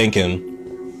he's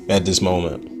thinking at this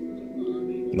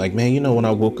moment. Like, man, you know, when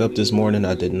I woke up this morning,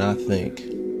 I did not think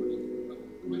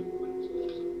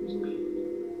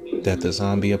that the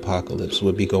zombie apocalypse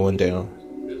would be going down.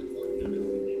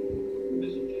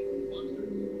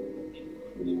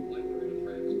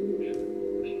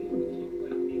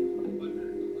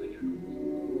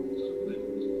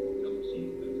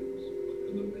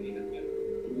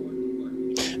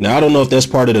 Now, I don't know if that's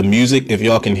part of the music, if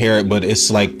y'all can hear it, but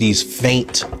it's like these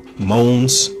faint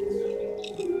moans.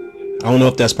 I don't know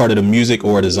if that's part of the music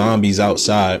or the zombies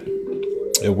outside.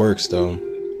 It works, though.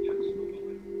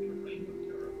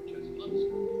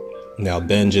 Now,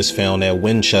 Ben just found that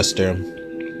Winchester,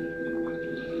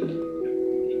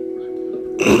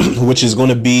 which is going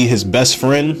to be his best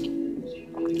friend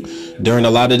during a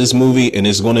lot of this movie, and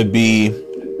it's going to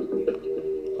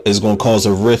cause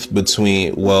a rift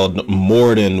between, well,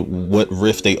 more than what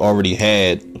rift they already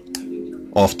had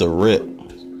off the rip.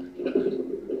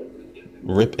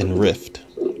 Rip and rift.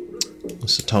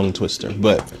 It's a tongue twister.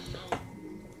 But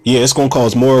yeah, it's going to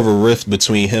cause more of a rift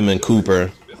between him and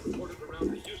Cooper.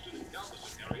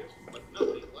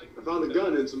 I found a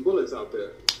gun and some bullets out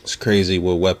there. It's crazy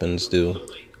what weapons do.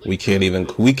 We can't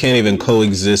even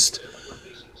coexist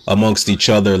amongst each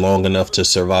other long enough to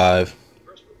survive.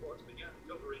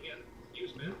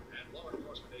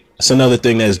 That's another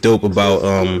thing that's dope about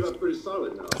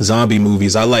zombie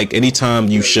movies. I like anytime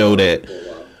you show that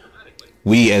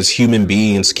we as human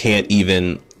beings can't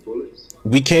even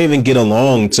get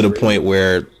along to the point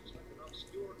where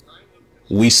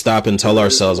we stop and tell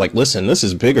ourselves, like, listen, this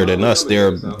is bigger than us. There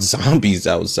are zombies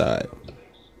outside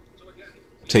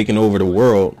taking over the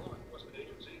world.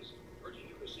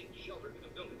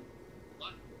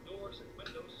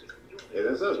 Hey,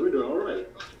 that's us. We're doing all right.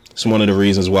 It's one of the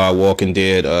reasons why Walking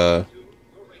Dead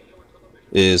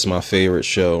is my favorite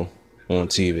show on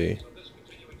TV.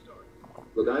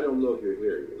 Look, I don't know if you're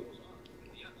hearing me,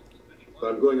 but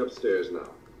I'm going upstairs now.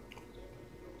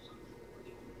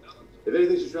 If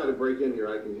anything should try to break in here,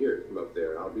 I can hear it from up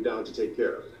there. I'll be down to take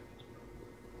care of it.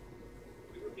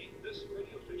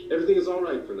 Everything is all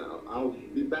right for now. I'll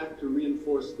be back to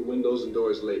reinforce the windows and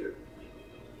doors later.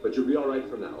 But you'll be all right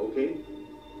for now, okay?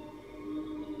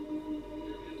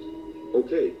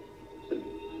 Okay.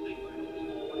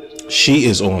 She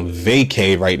is on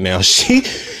vacay right now.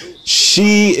 She's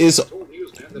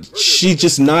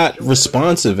just not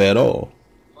responsive at all.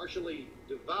 Partially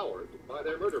devoured by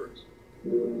their murderers.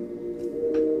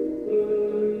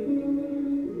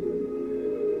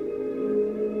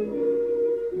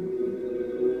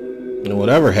 And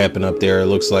whatever happened up there, it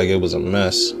looks like it was a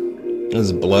mess.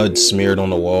 There's blood smeared on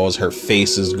the walls. Her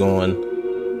face is gone.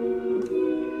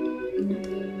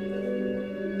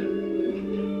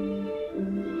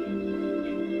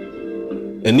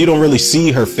 And you don't really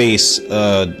see her face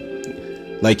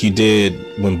like you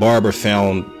did when Barbara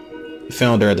found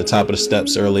her at the top of the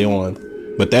steps early on.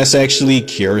 But that's actually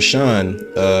Kiara Shine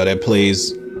that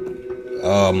plays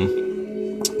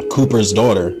Cooper's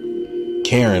daughter,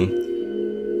 Karen.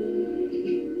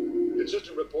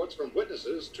 Consistent reports from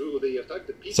witnesses to the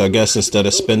affected people. So I guess instead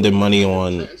of spending money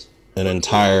on an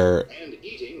entire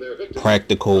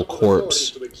practical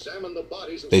corpse,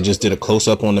 they just did a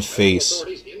close-up on the face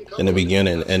in the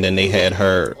beginning, and then they had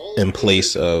her in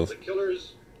place of,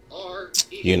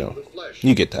 you know,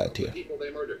 you get the idea.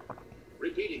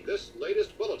 Repeating this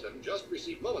latest bulletin just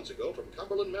received moments ago from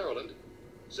Cumberland, Maryland,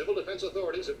 civil defense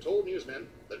authorities have told newsmen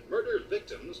that murder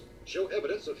victims show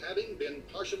evidence of having been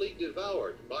partially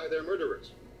devoured by their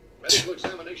murderers. Medical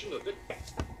examination of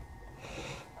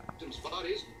victims'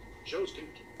 bodies shows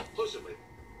conclusively.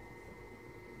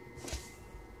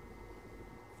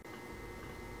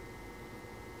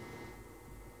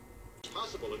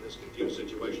 Possible in this confused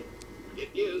situation.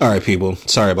 All right, people.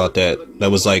 Sorry about that. That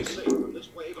was like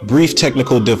brief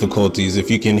technical difficulties.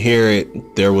 If you can hear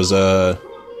it, there was my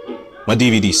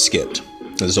DVD skipped.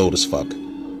 It's old as fuck.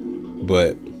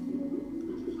 But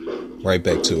right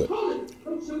back to it.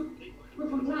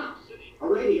 A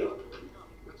radio.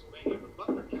 Pennsylvania, the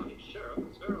Butler County Sheriff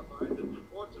has verified that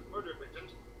reports of murder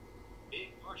victims being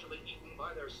partially eaten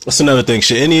by their... That's another thing.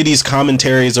 Should any of these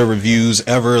commentaries or reviews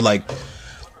ever like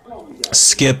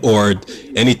skip or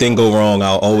anything go wrong,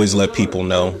 I'll always let people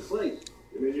know,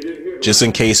 just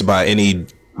in case by any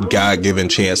God-given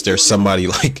chance there's somebody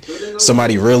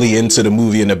really into the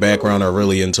movie in the background or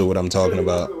really into what I'm talking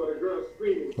about.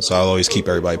 So I'll always keep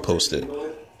everybody posted.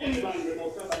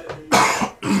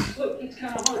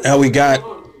 Now we got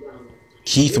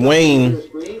Keith Wayne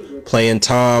playing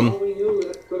Tom,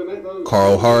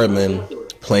 Carl Hardman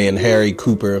playing Harry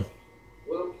Cooper.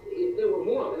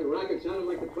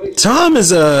 Tom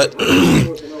is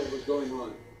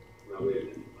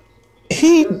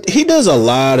he does a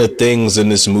lot of things in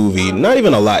this movie. Not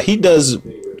even a lot. He does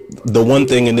the one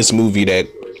thing in this movie that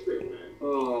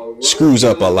screws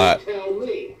up a lot.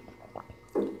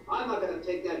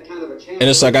 And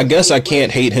it's like, I guess I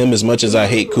can't hate him as much as I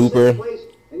hate Cooper,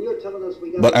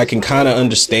 but I can kind of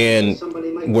understand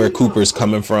where Cooper's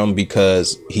coming from,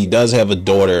 because he does have a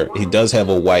daughter, he does have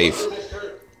a wife,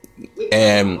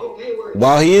 and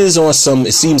while he is on some,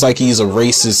 it seems like he's a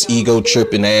racist,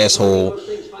 ego-tripping asshole,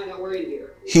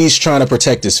 he's trying to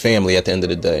protect his family at the end of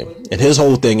the day. And his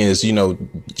whole thing is, you know,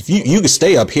 if you can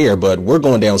stay up here, but we're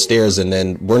going downstairs and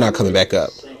then we're not coming back up.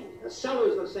 The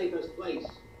cellar's the safest place.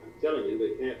 I'm telling you,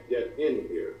 they can't get in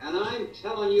here. And I'm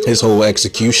telling you, His whole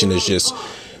execution is just,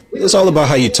 it's all about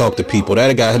how you talk to people.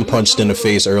 That got him punched in the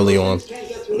face early on. can't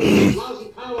get through this lousy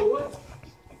pile of wood.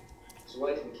 His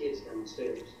wife and kids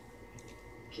downstairs.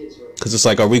 Kids are... Because it's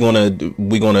like, are we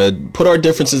gonna put our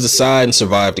differences aside and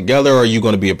survive together, or are you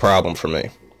gonna be a problem for me?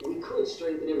 We could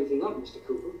straighten everything up, Mr.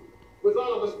 Cooper. With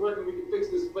all of us working, we can fix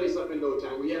this place up in no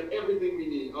time. We have everything we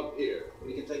need up here.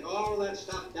 We can take all that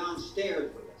stuff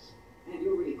downstairs with us. Man,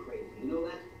 you're really crazy. You know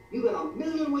that? You got a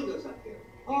million windows up here.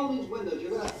 All these windows,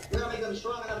 you're gonna make them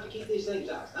strong enough to keep these things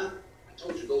out, huh? I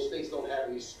told you those things don't have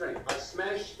any strength. I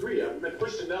smashed 3 of them and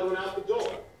pushed another one out the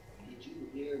door. Did you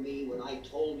hear me when I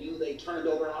told you they turned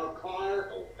over our car?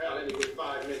 Oh, hell, any good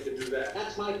 5 men can do that.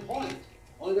 That's my point.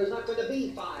 Only there's not going to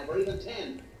be 5 or even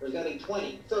 10. There's going to be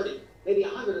 20, 30, maybe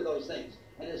 100 of those things.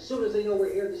 And as soon as they know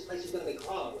we're here, this place is going to be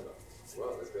crawling with them.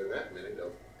 Well, if there are that many,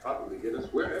 they'll probably get us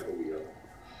wherever we are.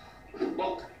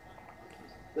 Look,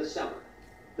 the cellar.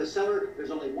 The cellar,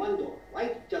 there's only one door,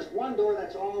 right? Just one door,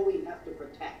 that's all we have to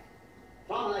protect.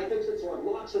 Tom and I fixed it so it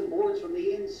locks and boards from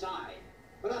the inside.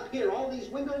 But up here, all these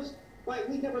windows, why,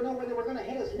 we never know where they were going to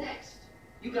hit us next.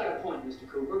 You got a point, Mr.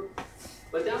 Cooper.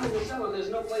 But down in the cellar, there's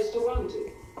no place to run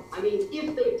to. I mean,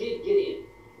 if they did get in,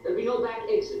 there'd be no back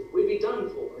exit. We'd be done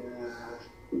for.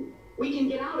 We can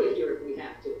get out of here if we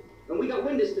have to. And we got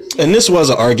windows to see. And this was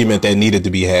an argument that needed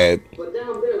to be had. But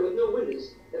down there with no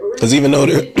windows. Because even though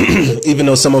even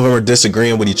though some of them are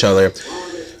disagreeing with each other,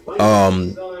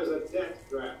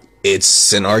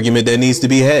 it's an argument that needs to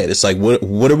be had. It's like,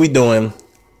 what are we doing?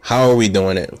 How are we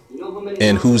doing it?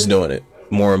 And who's doing it?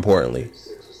 More importantly,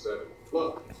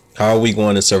 Look, how are we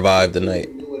going to survive the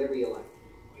night? do whatever you like.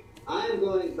 I'm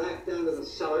going back down to the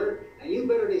cellar, and you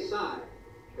better decide.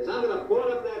 Because I'm going to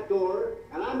board up that door,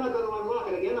 and I'm not going to unlock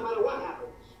it again no matter what happens.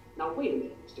 Now, wait a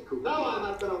minute, Mr. Cooper. No, I'm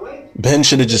not going to wait. Ben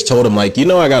should have just told him, like, you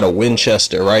know, I got a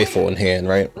Winchester rifle in hand,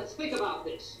 right? Let's think about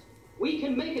this. We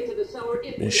can make it to the cellar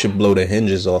if we It should want. blow the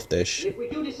hinges off that And shit. if we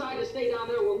do decide to stay down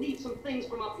there, we'll need some things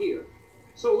from up here.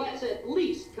 So let's at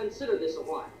least consider this a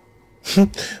while.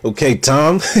 Okay,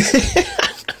 Tom.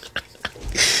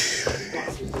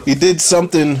 He did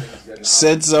something,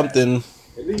 said something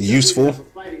useful. A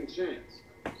fighting chance.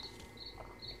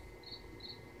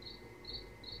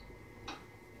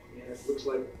 Yeah, it looks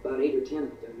like about 8 or 10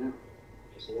 up there now.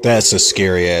 That's a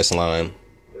scary ass line.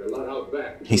 There are a lot out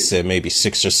back. He said maybe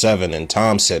 6 or 7, and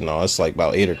Tom said no, it's like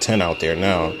about 8 or 10 out there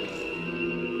now.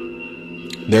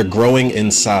 They're growing in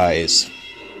size.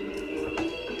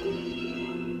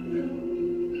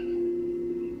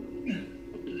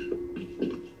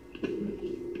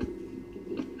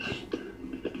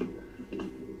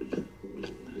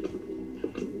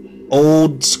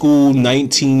 Old school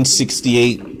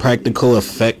 1968 practical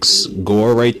effects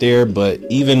gore right there, but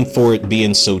even for it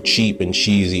being so cheap and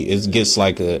cheesy, it gets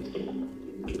like a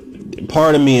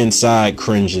part of me inside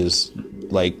cringes,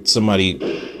 like somebody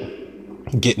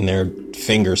getting their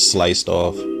finger sliced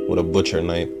off with a butcher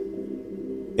knife.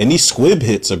 And these squib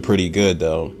hits are pretty good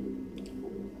though.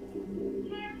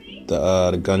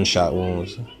 The gunshot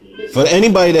wounds. For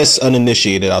anybody that's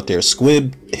uninitiated out there,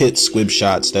 squib hits, squib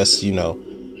shots, that's, you know,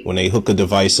 when they hook a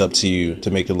device up to you to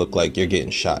make it look like you're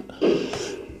getting shot.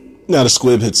 Now the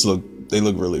squib hits look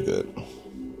really good.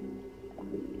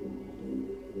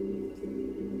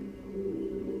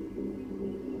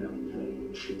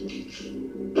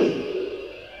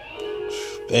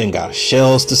 And got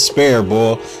shells to spare,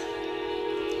 boy.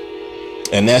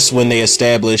 And that's when they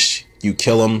establish you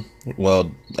kill them.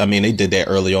 Well, I mean, they did that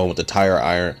early on with the tire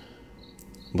iron.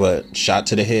 But shot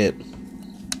to the head.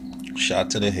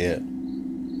 Shot to the head.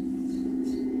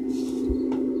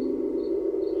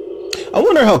 I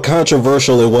wonder how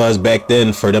controversial it was back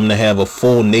then for them to have a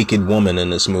full naked woman in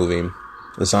this movie,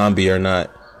 a zombie or not.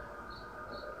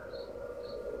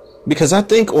 Because I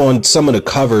think on some of the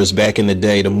covers back in the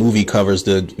day, the movie covers,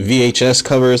 the VHS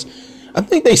covers, I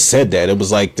think they said that. It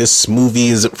was like, this movie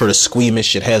isn't for the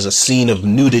squeamish, it has a scene of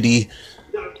nudity.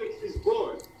 You gotta fix these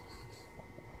boards.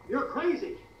 You're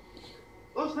crazy.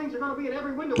 Those things are gonna be at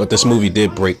every window. But this movie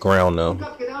did break ground though,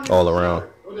 all around.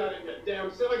 Go down in that damn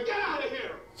cellar. Get out of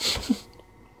here.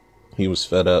 He was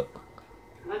fed up.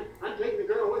 I'm taking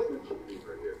the girl with me. Keep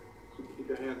her here. Keep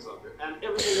your hands off her. And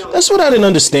everything else. That's what I didn't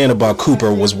understand about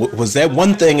Cooper was that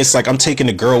one thing. It's like, I'm taking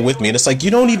the girl with me, and it's like, you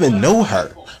don't even know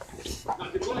her. Now,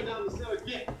 you're going down the cellar.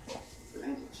 Get.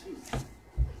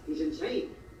 He's insane.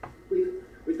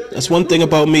 We've got to That's one thing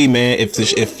about me, man. If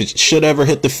it should ever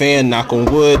hit the fan, knock on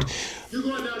wood, You're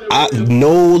going down there.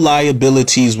 no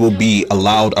liabilities will be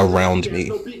allowed around me.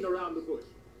 No beating around the bush.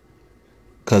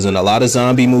 Because in a lot of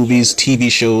zombie movies,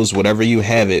 TV shows, whatever you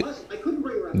have it, I couldn't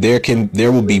bring her out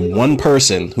there will be one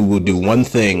person who will do one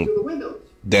thing through the windows.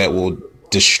 that will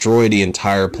destroy the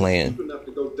entire plan. Stupid enough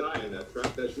to go die in that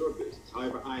trap, that's your business.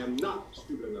 However, I am not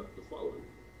stupid enough to follow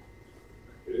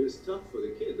you. It is tough for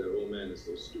the kid that old man is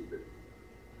so stupid.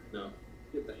 Now,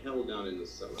 get the hell down in the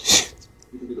cellar.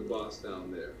 You can be the boss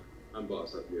down there. I'm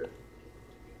boss up here.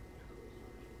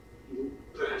 You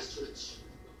bastards.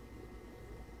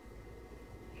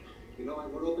 You know, I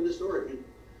want to open this door again.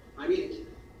 I mean it.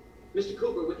 Mr.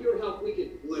 Cooper, with your help, we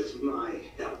could... With my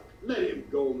help. Let him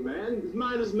go, man. His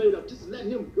mind is made up. Just let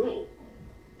him go.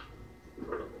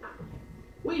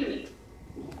 Wait a minute.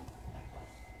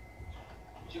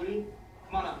 Judy,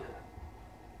 come on up here.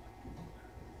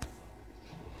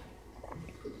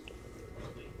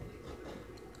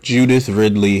 Judith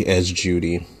Ridley as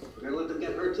Judy, We're gonna let them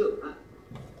get hurt too, huh?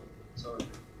 Sorry.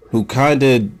 who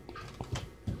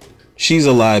she's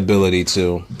a liability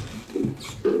too.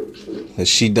 'Cause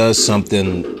she does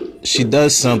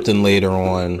something later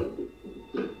on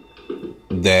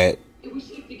that If we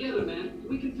stick together, man,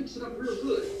 we can fix it up real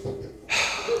good.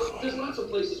 There's lots of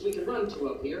places we can run to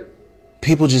up here.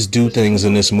 people just do things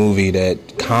in this movie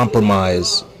that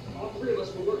compromise All three of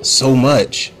us will work. so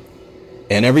much.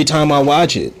 And every time I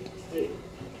watch it,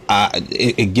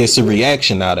 it gets a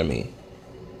reaction out of me.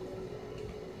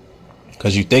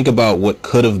 Because you think about what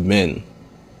could have been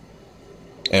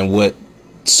and what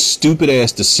stupid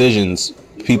ass decisions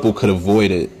people could have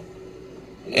avoided.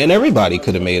 And everybody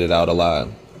could have made it out alive.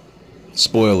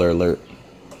 Spoiler alert.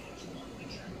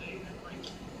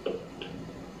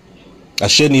 I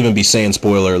shouldn't even be saying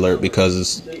spoiler alert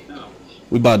because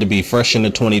we about to be fresh into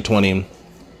 2020.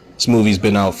 This movie's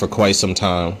been out for quite some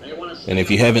time. And if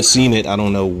you haven't seen it, I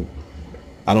don't know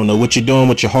what you're doing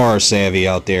with your horror savvy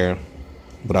out there,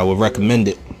 but I would recommend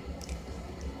it.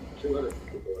 2 other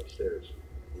people upstairs.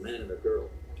 A man and a girl.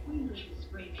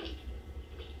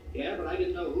 Yeah, but I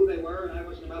didn't know who they were, and I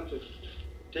wasn't about to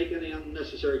take any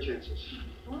unnecessary chances.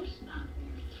 Of course not.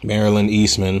 Marilyn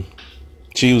Eastman.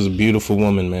 She was a beautiful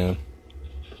woman, man.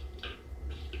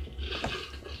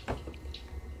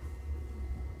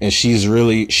 And she's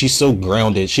so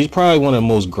grounded. She's probably one of the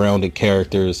most grounded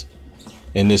characters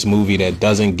in this movie that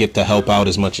doesn't get to help out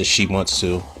as much as she wants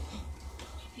to.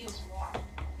 Feels warm.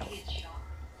 He gets shot.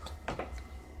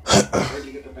 Where'd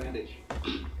you get the bandage?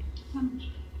 Some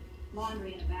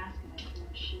laundry in a basket I threw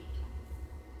a sheet.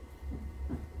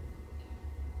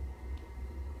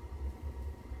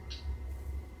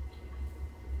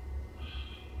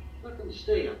 Let them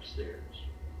stay upstairs.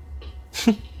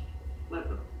 Let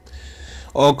them.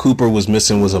 All Cooper was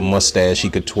missing was a mustache he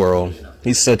could twirl.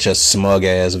 He's such a smug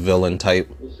ass villain type.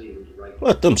 We'll see who's right.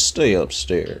 Let them stay We'll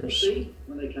upstairs. see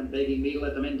when they come begging me to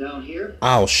let them in down here.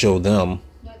 I'll show them.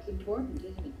 That's important,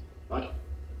 isn't it? What?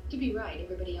 To be right,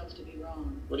 everybody else to be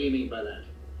wrong. What do you mean by that?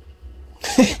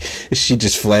 She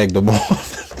just flagged him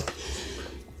off.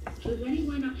 Was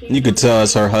anyone up there? You could tell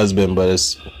it's her husband, but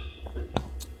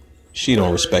she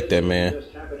don't respect that man. What's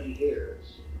just happening here?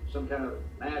 It's some kind of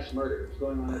mass murder. It's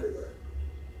going on everywhere.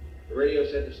 The radio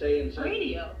said to stay inside.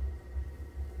 Radio?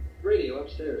 Radio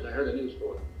upstairs. I heard a news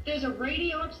bulletin. There's a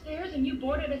radio upstairs and you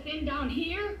boarded us in down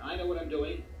here? I know what I'm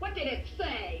doing. What did it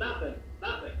say? Nothing.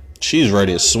 Nothing. She's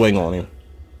ready to swing on him.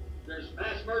 There's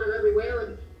mass murder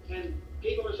everywhere, and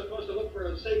people are supposed to look for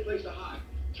a safe place to hide.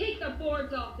 Take the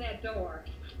boards off that door.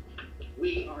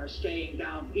 We are staying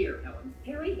down here, Helen.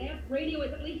 Harry, that radio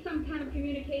is at least some kind of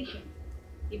communication.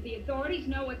 If the authorities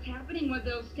know what's happening, well,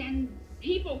 they'll send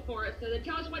people for us so they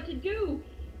tell us what to do.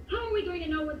 How are we going to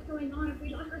know what's going on if we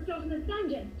lock ourselves in this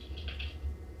dungeon?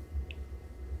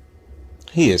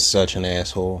 He is such an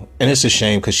asshole. And it's a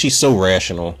shame because she's so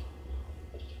rational.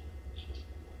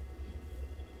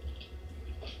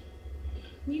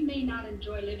 We may not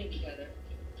enjoy living together,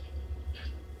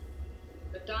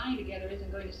 but dying together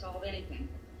isn't going to solve anything.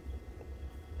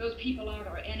 Those people aren't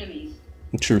our enemies.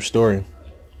 True story.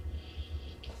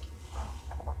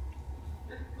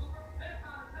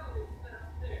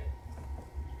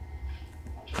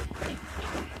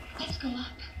 Let's go up.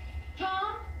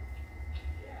 Tom?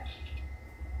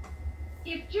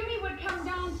 If Judy would come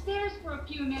downstairs for a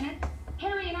few minutes,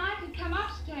 Harry and I could come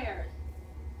upstairs.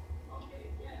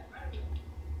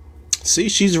 See,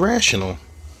 she's rational.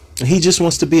 He just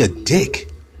wants to be a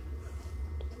dick.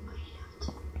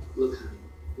 Look, honey,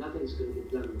 nothing's going to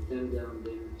get done with them down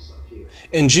there and us up here.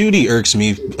 And Judy irks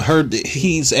me.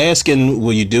 He's asking,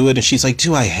 will you do it? And she's like,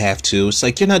 do I have to? It's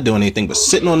like, you're not doing anything but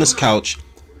sitting on this couch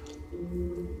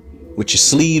with your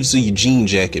sleeves of your jean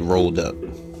jacket rolled up.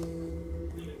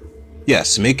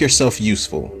 Yes, make yourself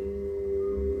useful.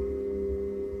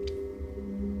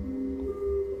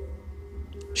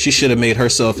 She should have made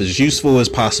herself as useful as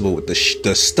possible with the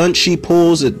stunt she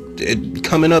pulls it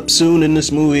coming up soon in this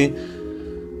movie.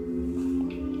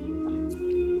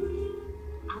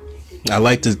 I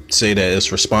like to say that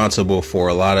it's responsible for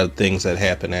a lot of things that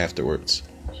happen afterwards.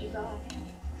 She's all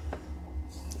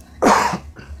I have.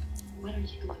 Why don't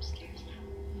you go upstairs now?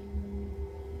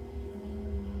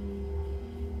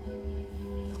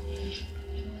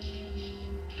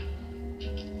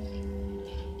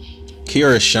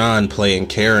 Kira Shawn playing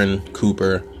Karen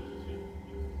Cooper.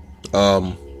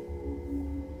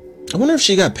 I wonder if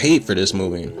she got paid for this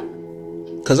movie.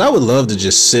 Cause I would love to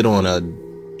just sit on a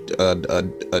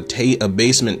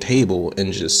basement table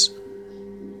and just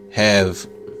have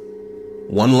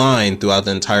one line throughout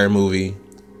the entire movie,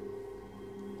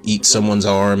 eat someone's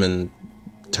arm and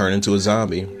turn into a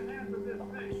zombie.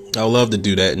 I would love to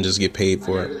do that and just get paid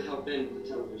for it,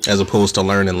 as opposed to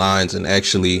learning lines and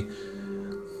actually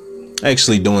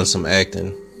doing some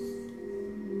acting.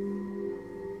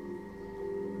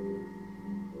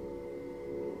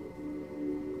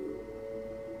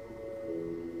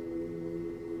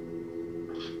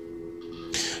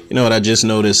 You know what, I just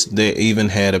noticed they even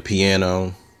had a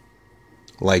piano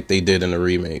like they did in the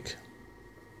remake.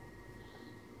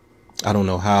 I don't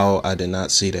know how I did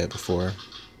not see that before.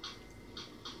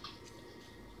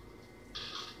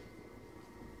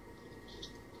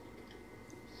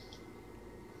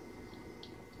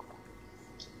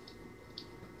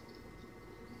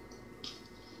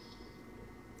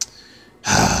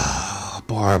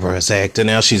 Barbara's acting.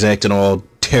 Now she's acting all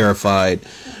terrified.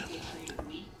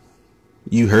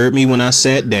 You heard me when I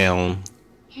sat down.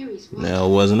 Now, it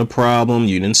wasn't a problem.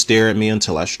 You didn't stare at me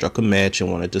until I struck a match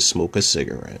and wanted to smoke a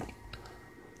cigarette.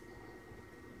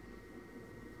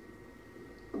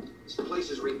 This place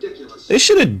is ridiculous. They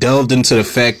should have delved into the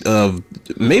fact of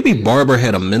maybe Barbara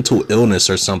had a mental illness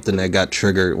or something that got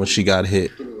triggered when she got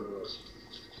hit.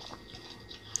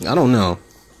 I don't know.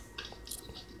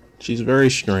 She's very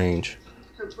strange.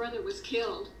 Her brother was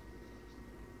killed.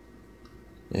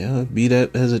 Yeah, be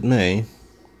that as it may.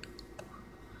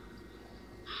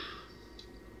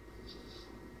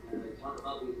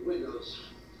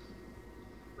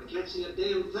 Can't see a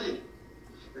damn thing.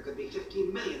 There could be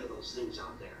 15 million of those things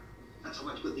out there. That's how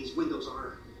much good these windows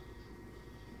are.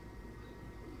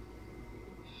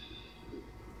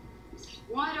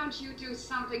 Why don't you do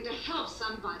something to help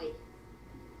somebody?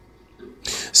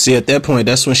 See, at that point,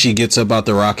 that's when she gets up out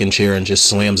the rocking chair and just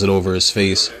slams it over his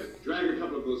face. Drag a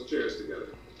couple of those chairs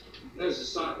together. There's a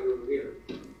socket over here.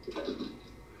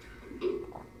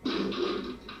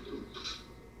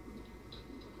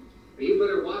 You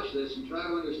better watch this and try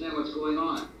to understand what's going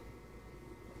on.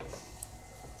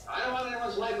 I don't want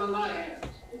anyone's life on my hands.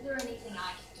 Is there anything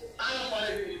I can do? I don't want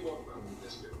anything you want from me,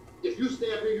 mister. If you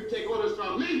stay up here, you take orders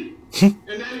from me.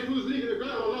 And that includes leaving the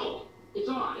girl alone. It's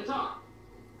on, it's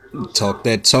on. Talk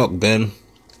that talk, Ben.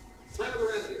 Where are the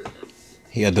rest of you?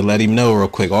 He had to let him know real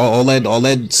quick. All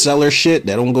that seller shit,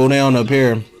 that don't go down up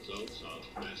here. Results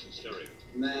of mass hysteria.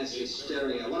 Mass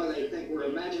hysteria. What do they think? We're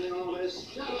imagining all this?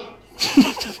 Shut up.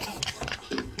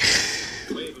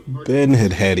 Ben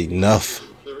had enough.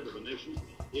 2/3 of the nation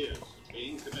is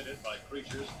being committed by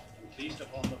creatures who feast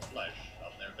upon the flesh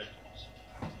of their victims.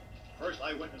 First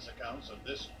eyewitness accounts of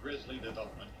this grisly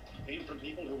development came from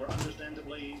people who were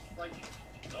understandably frightened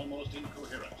and almost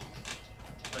incoherent.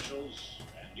 Officials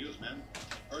and newsmen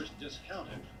first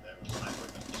discounted their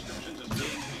eyewitness descriptions as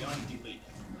being beyond belief.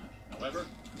 However,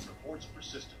 reports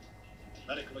persisted.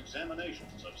 Medical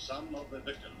examinations of some of the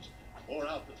victims bore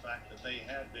out the fact that they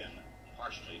had been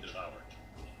partially devoured.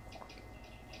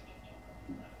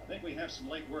 I think we have some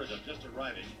late word of just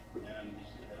arriving, and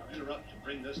I'll interrupt to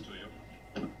bring this to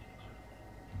you.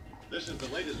 This is the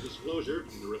latest disclosure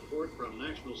from the report from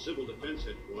National Civil Defense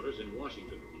Headquarters in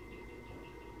Washington.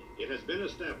 It has been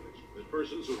established that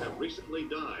persons who have recently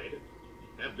died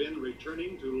have been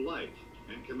returning to life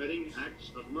and committing acts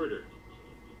of murder.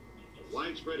 A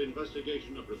widespread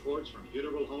investigation of reports from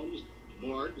funeral homes,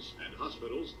 morgues, and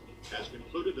hospitals has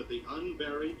concluded that the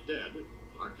unburied dead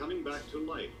are coming back to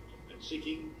life and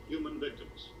seeking human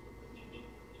victims.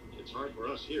 It's hard for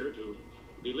us here to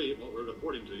believe what we're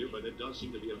reporting to you, but it does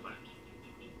seem to be a fact.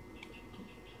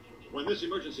 When this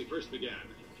emergency first began,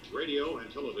 radio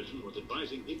and television was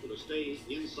advising people to stay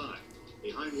inside,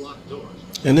 behind locked doors.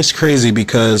 And it's crazy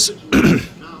because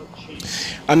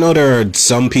I know there are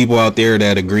some people out there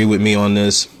that agree with me on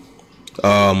this.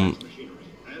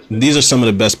 These are some of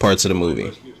the best parts of the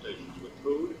movie.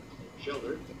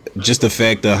 Just the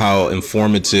fact of how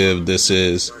informative this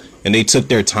is, and they took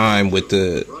their time with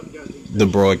the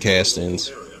broadcastings.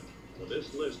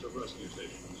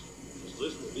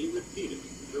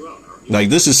 Like,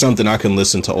 this is something I can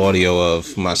listen to audio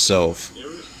of myself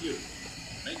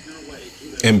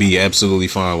and be absolutely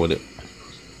fine with it.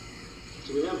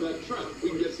 So we have that truck. We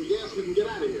can get some gas. We can get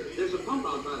out of here. There's a pump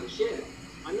out by the shed.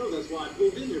 I know that's why I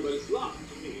pulled in here, but it's locked.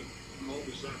 To me, called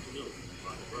this afternoon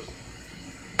by the president.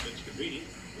 It's convenient.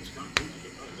 It's conference of the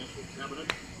presidential cabinet,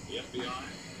 the FBI,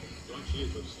 the Joint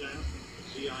Chiefs of Staff, the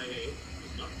CIA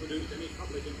has not produced any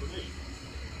public information.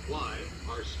 Why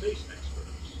are space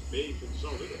experts being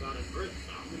consulted about an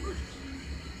Earthbound emergency?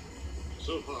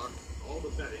 So far, all the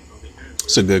betting on the answer.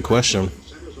 It's a good question.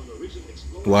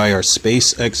 Why are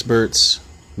space experts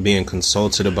being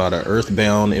consulted about an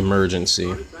earthbound emergency?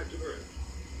 Back to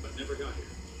Earth, but never got here.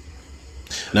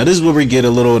 Now this is where we get a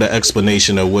little of the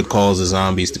explanation of what causes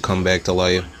zombies to come back to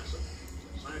life.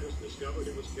 Scientists discovered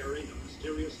it was carrying a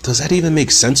mysterious Does that even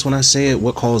make sense when I say it?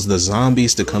 What caused the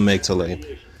zombies to come back to life?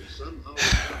 somehow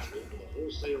responsible for the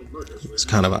wholesale murders. It's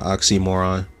kind of an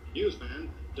oxymoron. Newsman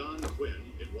Don Quinn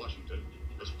in Washington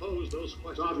has posed those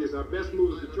questions. It's obvious our best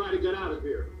move is to try to get out of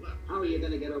here. How are you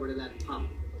going to get over to that pump?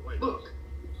 Look,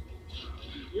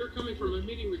 You're coming from a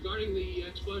meeting regarding the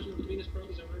explosion of the Venus probe,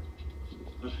 is that right?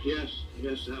 Yes,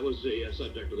 that was the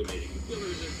subject of the meeting. You feel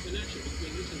there's a connection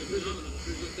between this and the phenomenon.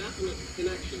 There's a definite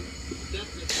connection.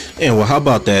 And well, how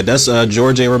about that? That's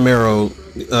George A. Romero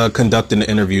conducting the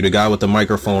interview. The guy with the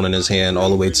microphone in his hand, all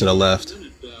the way to the left.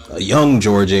 A young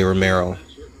George A. Romero.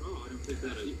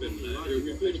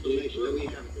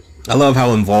 I love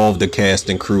how involved the cast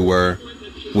and crew were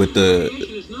with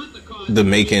the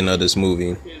making of this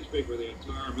movie. Can't speak for the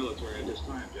entire military at this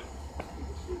time, gentlemen.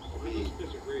 We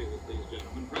disagree with these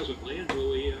gentlemen presently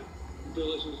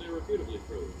until this is irrefutably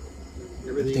proved.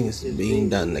 Everything is being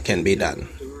done that can be done.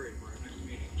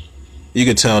 You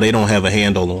could tell they don't have a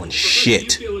handle on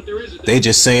shit. They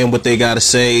just saying what they gotta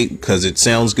say because it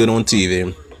sounds good on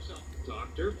TV.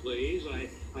 Doctor, please.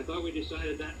 I thought we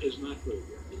decided that is not proved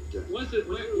yet.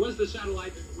 Was the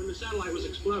satellite, when the satellite was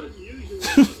exploded,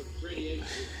 radiation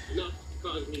not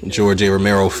caused me death. George A.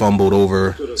 Romero fumbled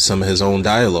over some of his own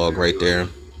dialogue right there.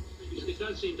 It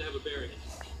does seem to have a bearing.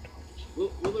 Will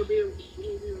there be a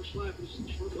reply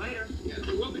Later? Yes.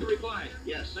 There will be a reply.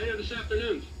 Yes. Later this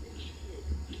afternoon.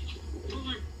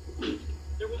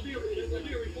 There will be a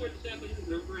report this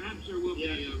afternoon. Perhaps there will be a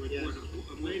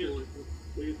report later.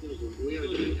 We are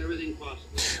doing everything possible.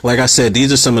 Like I said,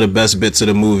 these are some of the best bits of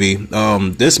the movie.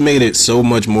 This made it so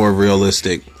much more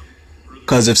realistic.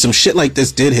 Because if some shit like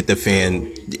this did hit the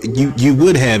fan, you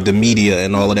would have the media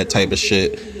and all of that type of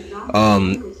shit.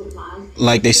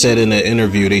 Like they said in the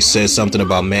interview, they said something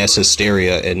about mass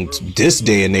hysteria. And this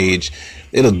day and age,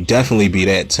 it'll definitely be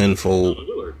that tenfold.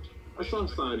 Willard, I saw a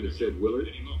sign that said Willard.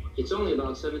 it's only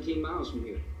about 17 miles from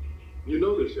here. You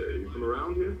know this area. You from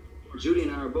around here? Judy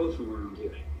and I are both from around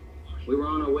here. We were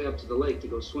on our way up to the lake to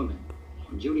go swimming.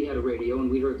 And Judy had a radio, and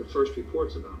we heard the first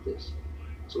reports about this.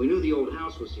 So we knew the old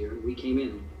house was here, and we came in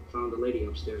and found the lady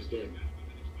upstairs dead.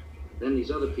 Then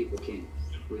these other people came.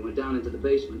 We went down into the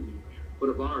basement and put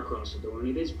a bar across the door, and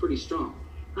it is pretty strong.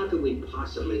 how can we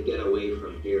possibly get away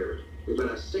from here? We've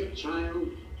got a sick child,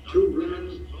 2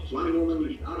 women, 1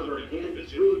 woman out of her head,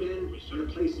 3 men, and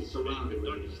the place is surrounded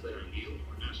with us there.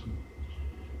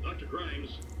 Dr.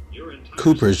 Grimes, your entire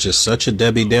Cooper's just such a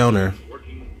Debbie Downer.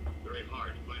 working very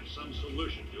hard to find some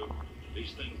solution to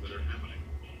these things that are happening.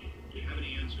 Do you have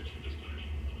any answers for this time?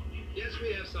 Yes,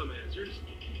 we have some answers.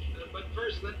 But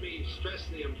first, let me stress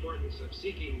the importance of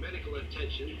seeking medical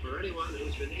attention for anyone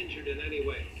who's been injured in any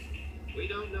way. We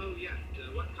don't know yet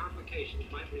what complications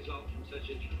might result from such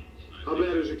injuries. How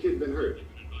bad has your kid been hurt?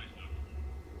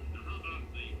 How about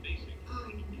the basic?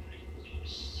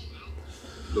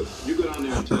 Look, you go down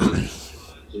there and tell me.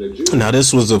 Judy, Now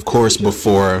this was, of course,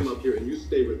 before come up here and you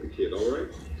stay with the kid, all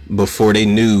right? they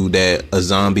knew that a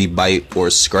zombie bite or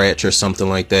scratch or something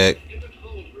like that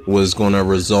was going to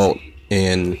result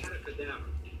in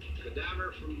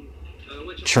Cadaver from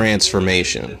which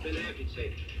transformation. had been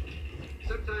amputated.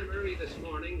 Sometime early this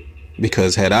morning,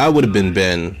 Because had I would have been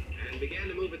Ben, and began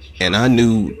to move its and I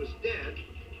knew, it was dead,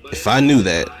 but if it I knew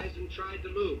that, realized and tried to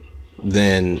move.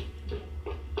 then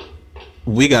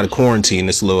we got to quarantine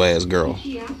this little ass girl.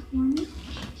 She asked for me.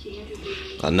 She had to do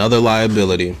Another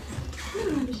liability. I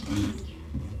don't understand.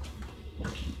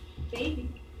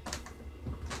 Baby.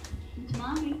 It's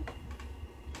mommy.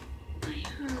 I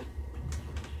hurt.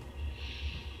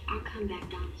 I'll come back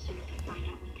downstairs and find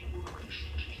out what they want.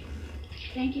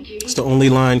 Thank you, Judy. It's the only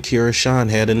line Kira Sean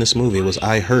had in this movie was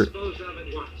 "I hurt." Dispose of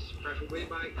at once, preferably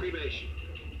by cremation.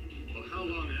 Well, how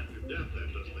long after death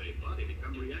then does the body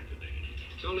become reactivated?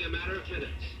 It's only a matter of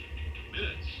minutes.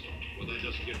 Minutes. Well, that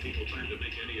doesn't give people time to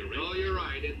make any arrangements. Oh, you're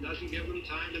right. It doesn't give them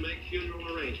time to make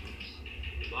funeral arrangements.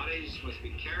 The bodies must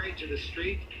be carried to the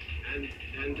street and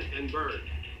burned.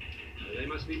 They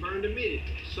must be burned immediately.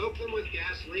 Soak them with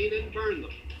gasoline and burn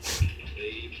them.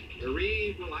 The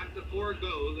bereaved will have to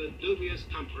forego the dubious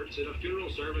comforts that a funeral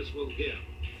service will give.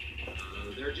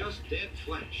 They're just dead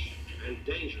flesh and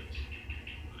dangerous.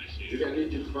 I see. Judy, I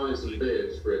need you to find some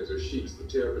bedspreads or sheets to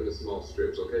tear up into small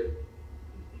strips, okay?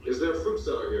 Is there a fruit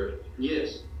cellar here?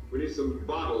 Yes. We need some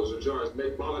bottles or jars.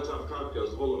 Make Molotov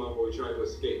cocktails to hold them up while we try to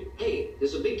escape. Hey,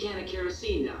 there's a big can of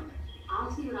kerosene down there.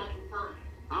 I'll see what I can find.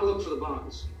 I'll look for the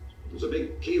bottles. There's a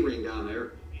big key ring down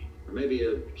there. Or maybe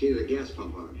a key to the gas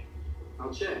pump on it.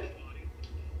 I'll check.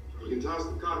 We can toss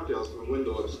the cocktails from the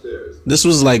window upstairs. This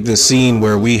was like the scene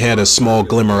where we had a small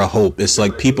glimmer of hope. It's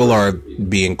like people are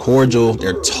being cordial.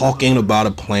 They're talking about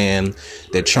a plan.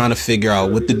 They're trying to figure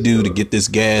out what to do to get this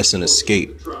gas and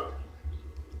escape.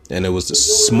 And it was the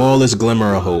smallest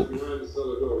glimmer of hope.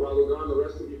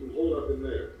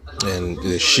 And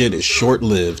this shit is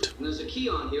short-lived. And there's a key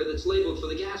on here that's labeled for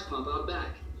the gas pump out back.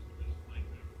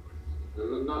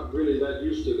 I'm not really that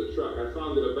used to the truck. I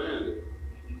found it abandoned.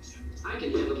 I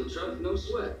can handle the truck, no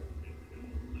sweat.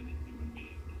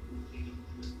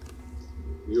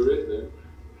 You're it then.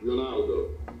 You and I'll go.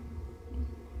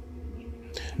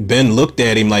 Ben looked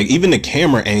at him like, even the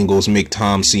camera angles make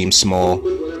Tom seem small.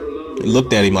 He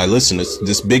looked at him like, listen, it's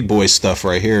this big boy stuff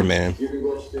right here, man. You can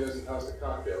go upstairs and toss the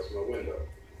cocktails from the window.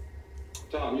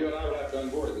 Tom, you and I will have to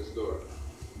unboard this door.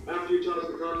 After you toss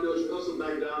the cocktails, you hustle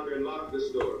back down here and lock this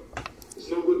door. It's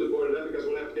no good to board it up because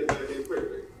we'll have to get back in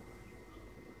quickly.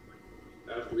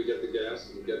 After we get the gas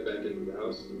and get back into the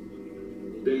house,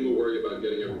 Ben will worry about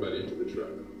getting everybody into the truck.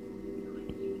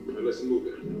 Now let's move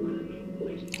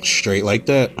it. Straight like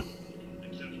that.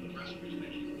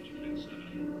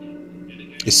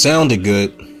 It sounded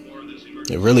good.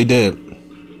 It really did.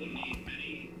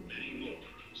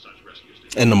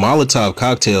 And the Molotov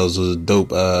cocktails was a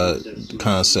dope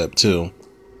concept too.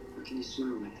 How can you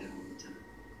smile like that all the time?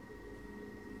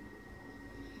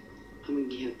 How many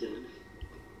do you have done?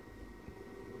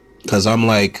 Cause I'm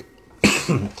like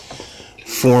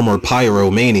former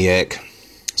pyromaniac.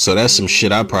 So that's some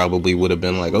shit I probably would have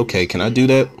been like, okay, can I do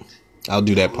that? I'll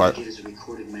do that part. All I get is a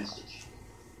recorded message.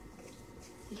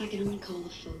 If I could only call the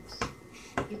folks.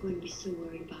 You're going to be so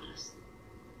worried about us.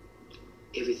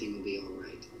 Everything will be all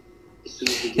right. As soon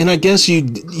as we get And I guess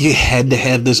you had to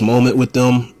have this moment with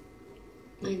them.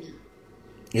 I know.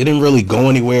 It didn't really go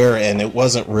anywhere, and it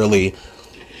wasn't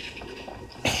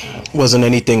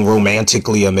anything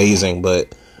romantically amazing,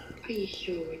 but Are you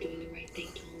sure we're doing the right thing,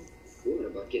 Tom?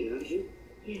 What, about getting out of here?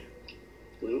 Yeah.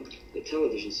 Well, the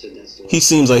television said that's the he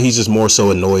seems like he's just more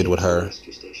so annoyed with her.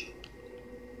 rescue station.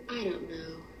 I don't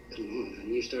know. Come on,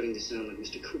 honey, you're starting to sound like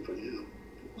Mr. Cooper now.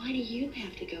 Why do you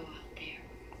have to go out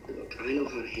there? Look, I know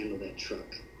how to handle that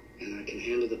truck, and I can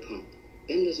handle the pump.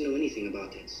 Ben doesn't know anything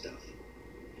about that stuff.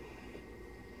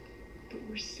 But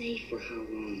we're safe. For how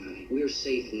long, honey? We're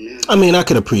safe now. I mean, I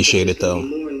could appreciate it, There's though. gonna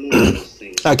be more and more of those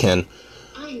things. I can.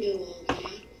 I know all that.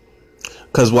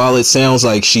 Because while it sounds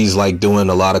like she's, like, doing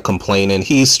a lot of complaining,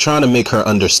 he's trying to make her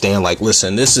understand, like,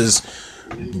 listen,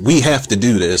 we have to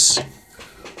do this.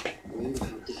 Remember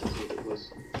how difficult it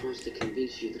was for us to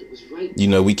convince you that it was right? You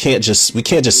know, we can't just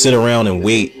sit around and We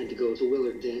wait had to go to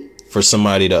Willard then. for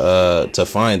somebody to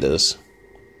find us.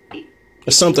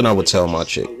 It's something I would tell my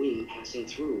chick. A wind passing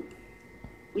through.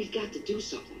 We've got to do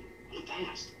something. And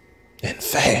fast. And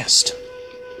fast.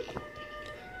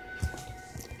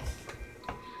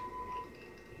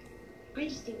 I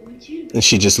just didn't want you to. And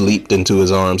she just leaped into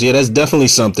his arms. Yeah, that's definitely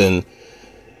something.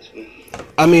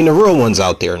 I mean, the real ones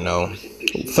out there know.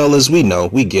 Fellas, we know.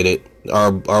 We get it.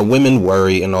 Our women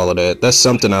worry and all of that. That's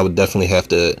something I would definitely have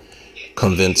to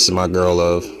convince my girl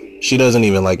of. She doesn't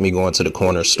even like me going to the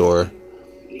corner store.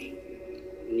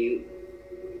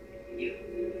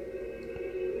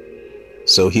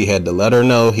 So he had to let her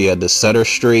know, he had to set her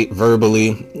straight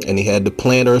verbally, and he had to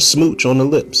plant her a smooch on the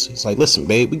lips. He's like, listen,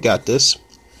 babe, we got this.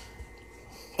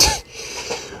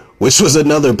 Which was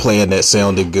another plan that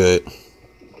sounded good.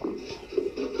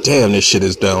 Damn, this shit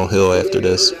is downhill after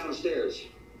this. Downstairs.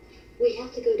 We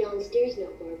have to go downstairs now,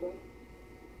 Barbara.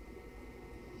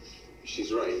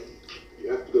 She's right.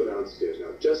 You have to go downstairs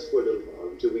now, just for a little while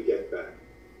until we get back.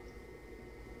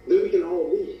 Then we can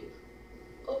all leave.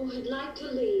 Oh, I'd like to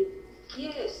leave.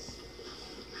 Yes.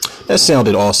 That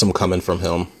sounded awesome coming from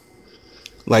him.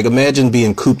 Like, imagine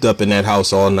being cooped up in that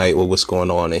house all night with what's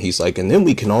going on, and he's like, and then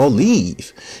we can all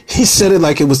leave. He said it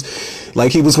like it was,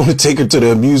 like he was going to take her to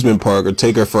the amusement park or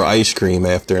take her for ice cream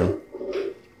after him.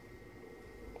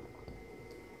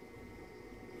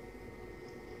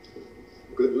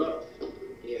 Good luck.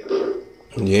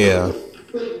 Yeah.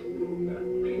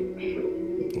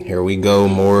 Here we go,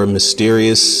 more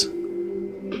mysterious,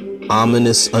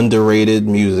 ominous, underrated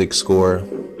music score.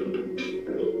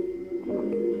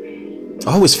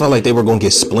 I always felt like they were going to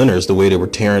get splinters the way they were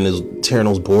tearing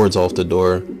those boards off the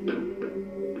door.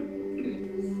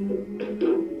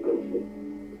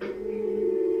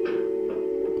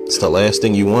 It's the last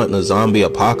thing you want in a zombie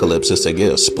apocalypse is to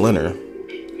get a splinter.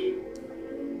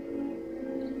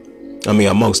 I mean,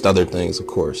 amongst other things, of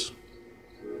course.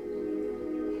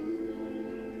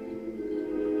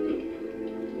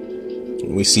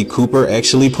 We see Cooper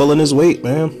actually pulling his weight,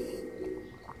 man.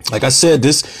 Like I said,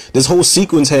 this whole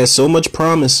sequence has so much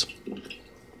promise,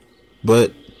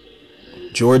 but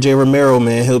George A. Romero,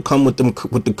 man, he'll come with the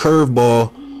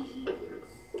curveball.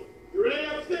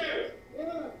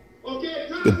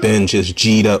 But Ben just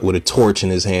G'd up with a torch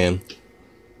in his hand.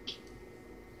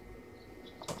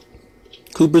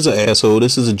 Cooper's an asshole.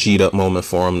 This is a G'd up moment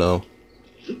for him, though.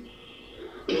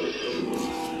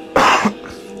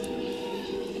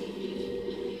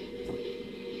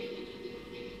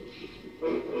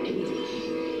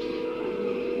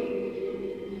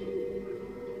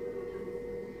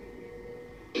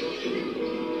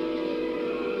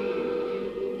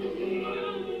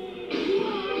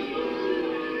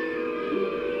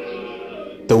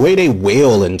 The way they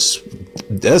wail, and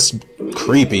that's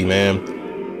creepy, man.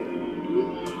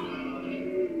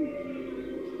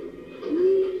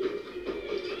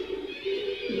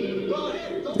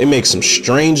 They make some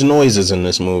strange noises in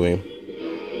this movie.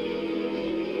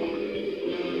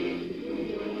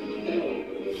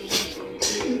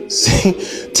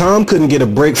 See, Tom couldn't get a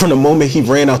break from the moment he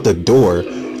ran out the door.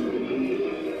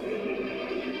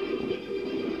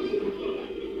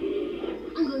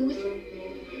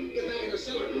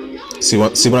 See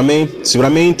what I mean? See what I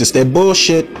mean? This that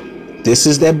bullshit. This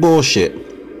is that bullshit.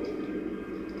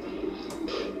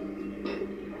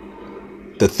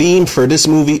 The theme for this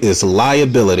movie is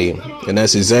liability, and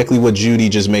that's exactly what Judy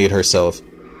just made herself.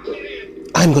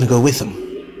 I'm gonna go with him.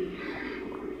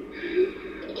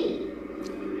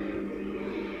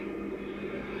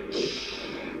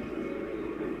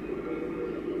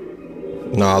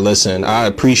 Nah, listen, I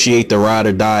appreciate the ride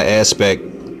or die aspect,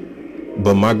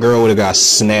 but my girl would have got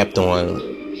snapped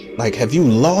on. Like, have you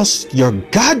lost your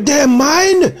goddamn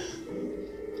mind?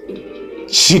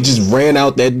 She just ran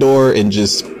out that door and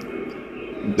just...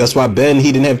 That's why Ben,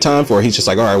 he didn't have time for her. He's just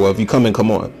like, all right, well, if you come in,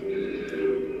 come on.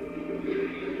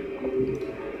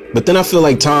 But then I feel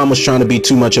like Tom was trying to be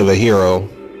too much of a hero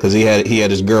because he had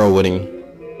his girl with him.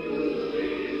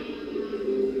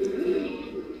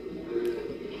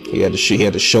 He had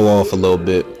to show off a little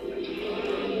bit.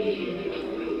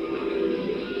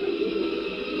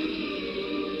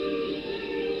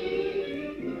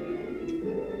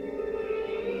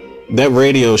 That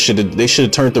radio should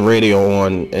have turned the radio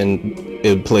on and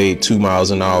it played 2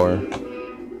 miles an hour.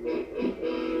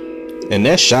 And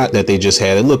that shot that they just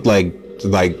had, it looked like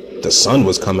the sun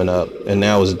was coming up and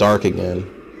now it's dark again.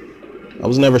 I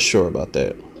was never sure about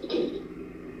that.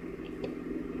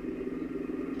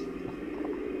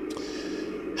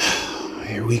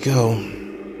 Here we go.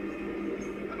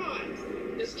 Come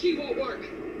on, this key won't work.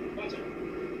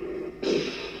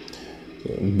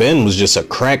 Ben was just a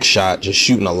crack shot, just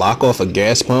shooting a lock off a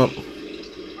gas pump.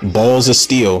 Balls of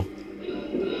steel.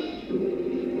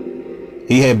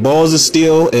 He had balls of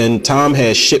steel, and Tom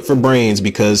had shit for brains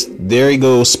because there he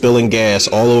goes spilling gas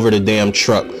all over the damn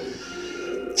truck.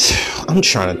 I'm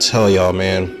trying to tell y'all,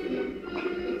 man.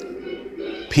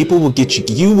 People will get you.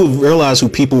 You will realize who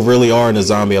people really are in a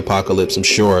zombie apocalypse. I'm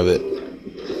sure of it.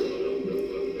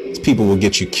 These people will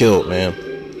get you killed, man.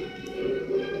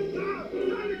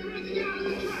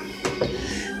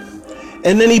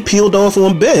 And then he peeled off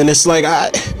on Ben. It's like,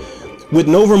 with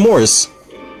no remorse.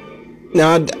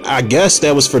 Now, I guess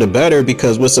that was for the better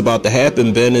because what's about to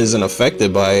happen, Ben isn't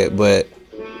affected by it, but...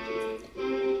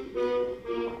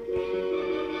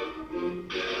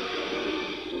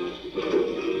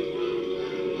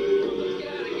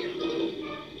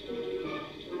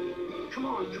 Come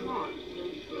on.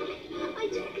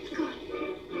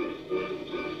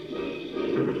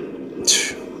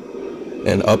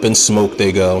 And up in smoke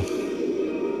they go.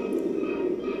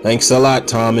 Thanks a lot,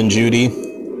 Tom and Judy.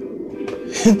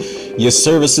 Your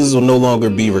services will no longer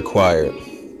be required.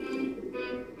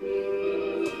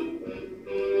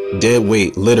 Dead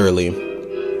weight, literally.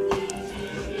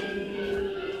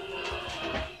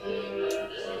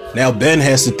 Now Ben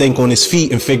has to think on his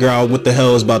feet and figure out what the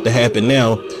hell is about to happen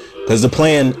now, because the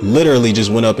plan literally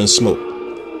just went up in smoke.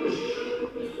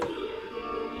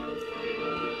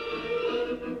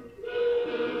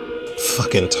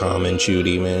 Fucking Tom and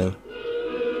Judy, man.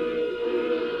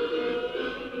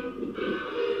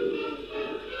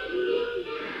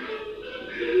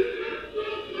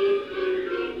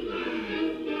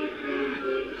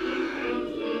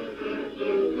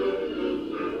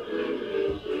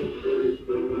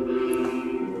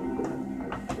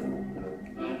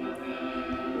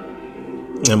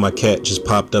 And my cat just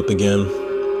popped up again.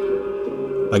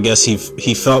 I guess he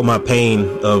felt my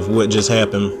pain of what just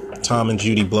happened. Tom and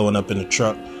Judy blowing up in the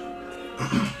truck.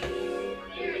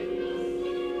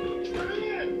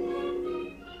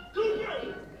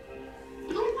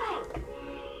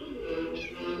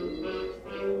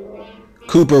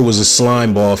 Cooper was a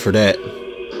slime ball for that.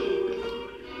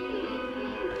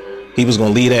 He was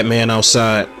gonna leave that man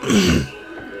outside.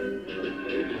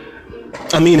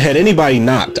 I mean, had anybody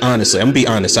knocked, honestly, I'm gonna be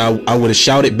honest, I would have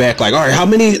shouted back like, all right, how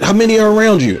many are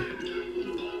around you?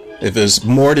 If it's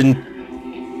more than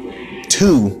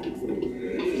 2,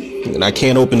 then I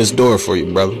can't open this door for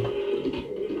you, brother.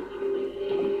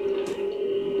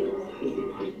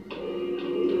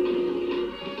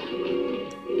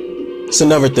 It's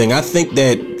another thing. I think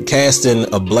that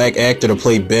casting a black actor to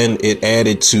play Ben, it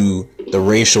added to the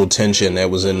racial tension that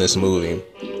was in this movie.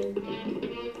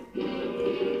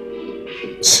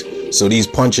 So these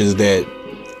punches that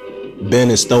Ben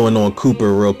is throwing on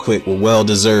Cooper real quick were well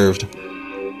deserved.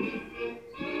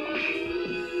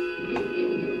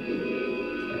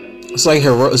 It's like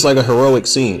a heroic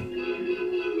scene.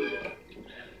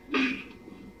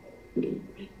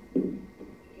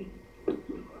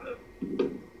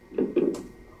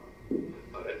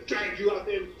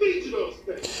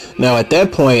 Now at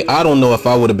that point, I don't know if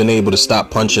I would have been able to stop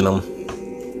punching him,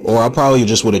 or I probably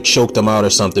just would have choked him out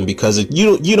or something, because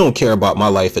you don't care about my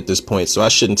life at this point, so I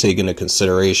shouldn't take into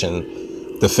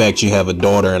consideration the fact you have a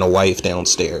daughter and a wife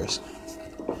downstairs.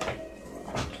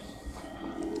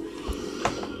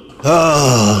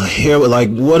 Here, like,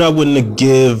 what I wouldn't have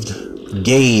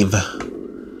gave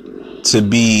to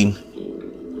be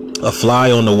a fly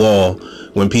on the wall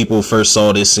when people first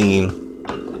saw this scene,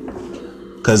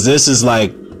 because this is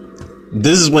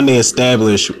when they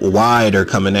establish why they're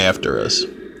coming after us.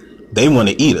 They want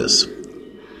to eat us.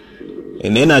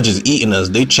 And they're not just eating us,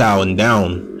 they chowing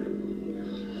down.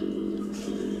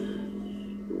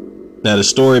 Now, the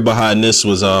story behind this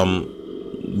was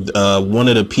one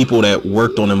of the people that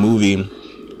worked on the movie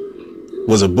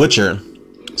was a butcher.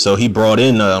 So he brought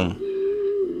in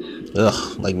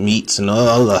like meats and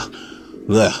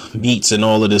meats and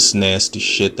all of this nasty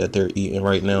shit that they're eating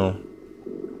right now.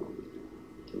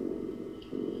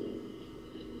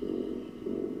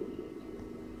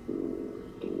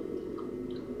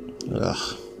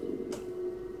 Ugh.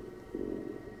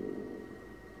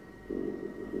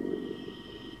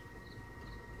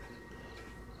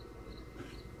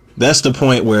 That's the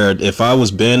point where if I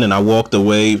was Ben and I walked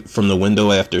away from the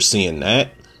window after seeing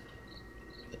that,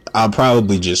 I'll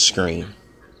probably just scream.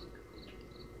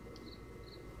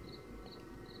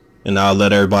 And I'll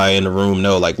let everybody in the room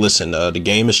know, like, listen, the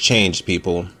game has changed,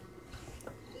 people.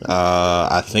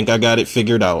 I think I got it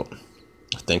figured out.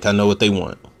 I think I know what they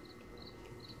want.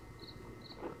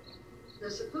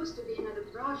 There's supposed to be another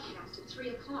broadcast at 3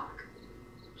 o'clock.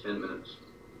 10 minutes.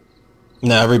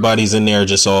 Now everybody's in there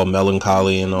just all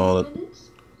melancholy and all.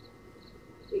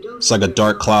 It's like a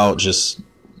dark cloud, just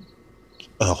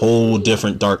a whole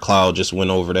different dark cloud just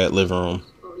went over that living room.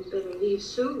 Well, we better leave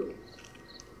soon.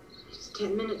 It's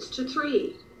 10 minutes to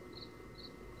 3.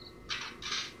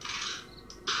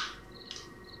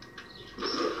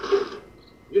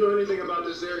 You know anything about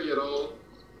this area at all?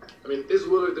 I mean, is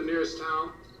Willard the nearest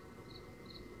town?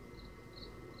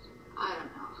 I don't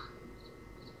know.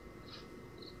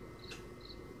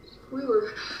 We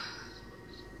were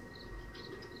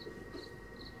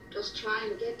just trying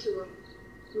to get to a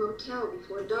motel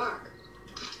before dark.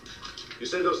 You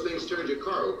say those things turned your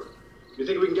car over. You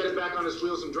think we can get it back on its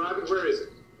wheels and drive it? Where is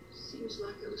it? Seems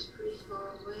like it was pretty far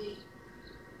away.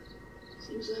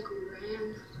 Seems like we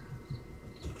ran.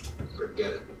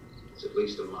 Forget it. It's at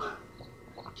least a mile.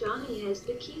 Johnny has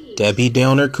the key. Debbie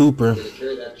Downer Cooper. Gonna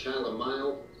carry that child a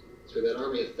mile through that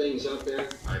army of things out there?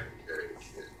 I can carry the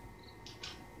kid.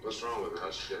 What's wrong with her?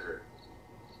 How'd she get hurt?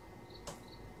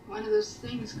 One of those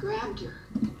things grabbed her.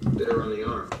 Bit her on the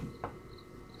arm.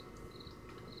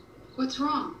 What's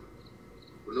wrong?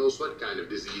 Who knows what kind of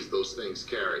disease those things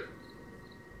carry?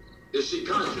 Is she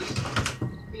conscious?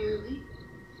 Barely.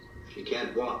 She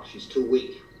can't walk. She's too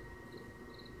weak.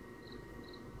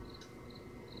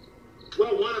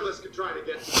 Well, one of us could try to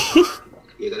get to the car.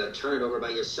 You gonna turn it over by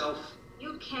yourself?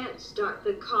 You can't start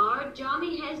the car.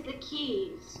 Johnny has the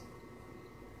keys.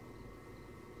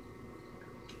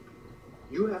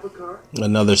 You have a car?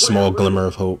 Another small glimmer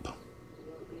of hope.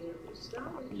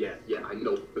 Yeah, I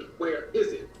know, but where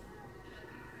is it?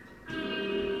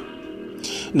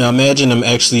 Now imagine them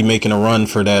actually making a run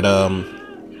for that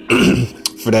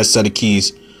for that set of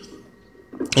keys,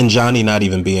 and Johnny not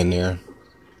even being there.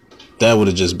 That would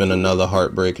have just been another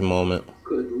heartbreaking moment.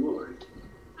 Good Lord.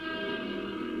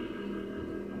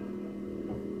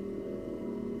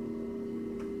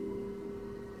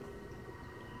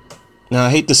 Now I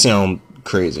hate to sound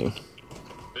crazy,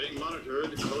 Being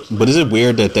monitored but is it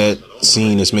weird that that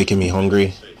scene is making me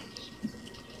hungry?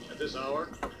 At this hour,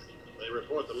 they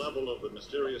report the level of the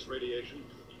mysterious radiation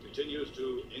to continues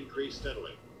to increase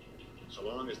steadily. So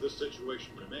long as this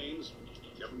situation remains,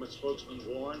 government spokesmen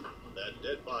warn that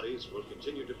dead bodies will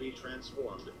continue to be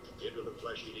transformed into the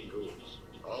flesh-eating ghouls.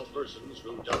 All persons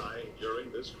who die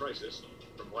during this crisis,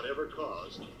 from whatever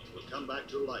cause, will come back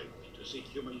to life to seek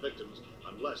human victims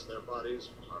unless their bodies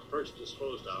are first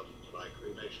disposed of by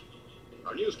cremation.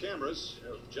 Our news cameras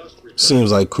have just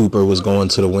Seems like Cooper was going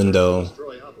to the window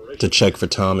to check for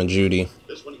Tom and Judy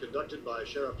this one conducted by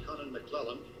Sheriff Conan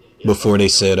McClellan before they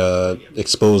said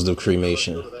exposed of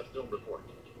cremation.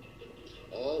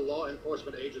 All law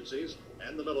enforcement agencies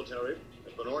and the military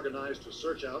have been organized to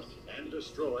search out and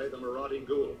destroy the marauding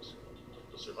ghouls.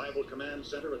 The Survival Command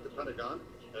Center at the Pentagon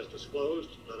has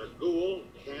disclosed that a ghoul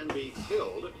can be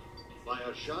killed by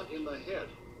a shot in the head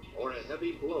or a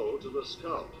heavy blow to the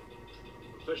skull.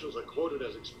 Officials are quoted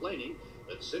as explaining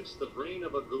that since the brain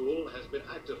of a ghoul has been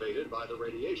activated by the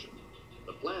radiation,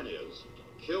 the plan is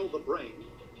kill the brain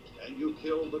and you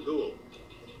kill the ghoul.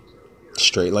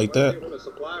 Straight like that. A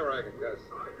supply racket, Gus.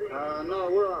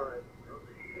 No, we're all right.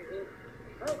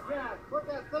 Hey, Jack, put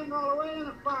that thing all the way in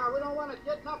the fire. We don't want it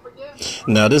getting up again.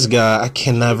 Now this guy, I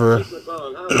can never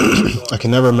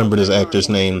remember this actor's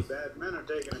name. Bad men are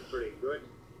taking it pretty good.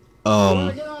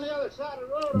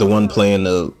 The one playing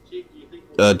the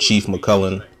Chief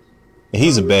McCullen.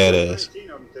 He's a badass. 13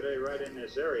 of them today right in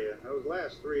this area. Those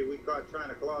last 3 we caught trying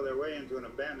to claw their way into an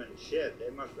abandoned shed.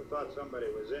 They must have thought somebody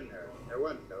was in there. There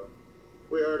wasn't, though.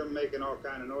 We heard them making all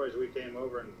kind of noise. We came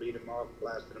over and beat them off,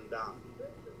 blasted them down.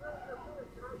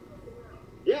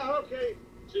 Yeah, okay.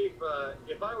 Chief,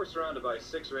 if I were surrounded by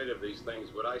 6 or 8 of these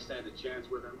things, would I stand a chance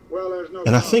with them? Well, there's no.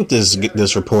 And I think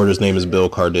this reporter's name is Bill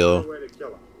Cardell. Way to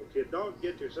kill them. If you don't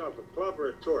get yourself a club or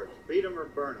a torch, beat them or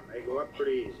burn them. They go up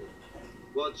pretty easy.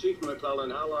 Well, Chief McClellan,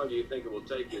 how long do you think it will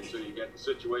take you until you get the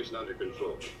situation under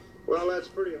control? Well, that's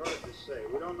pretty hard to say.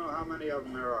 We don't know how many of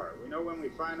them there are. We know when we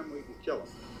find them, we can kill them.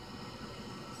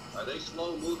 Are they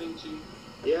slow moving, Chief?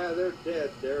 Yeah, they're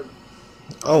dead. They're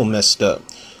Oh, messed up.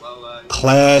 Well,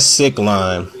 Classic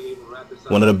line.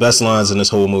 One of the best lines in this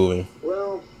whole movie.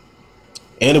 well.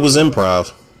 And it was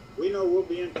improv. We know we'll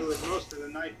be into it most of the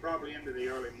night, probably into the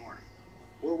early morning.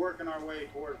 We're working our way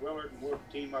toward Willard, and we'll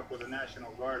team up with the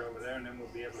National Guard over there, and then we'll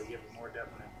be able to give a more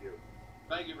definite view.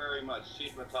 Thank you very much,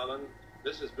 Chief McClellan.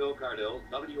 This is Bill Cardell,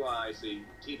 WIC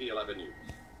TV 11 News.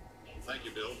 Thank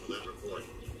you, Bill, for that report.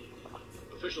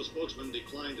 Official spokesman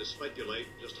declined to speculate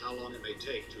just how long it may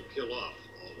take to kill off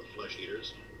all the flesh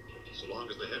eaters, so long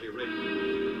as the heavy rain.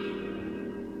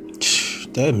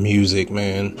 That music,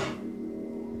 man.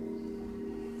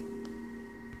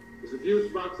 Is the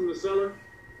fuse box in the cellar?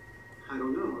 I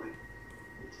don't know.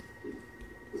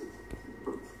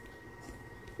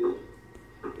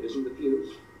 It isn't the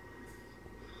fuse.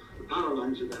 The power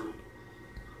lines are down.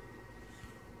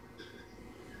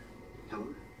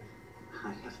 Helen,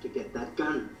 I have to get that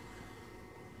gun.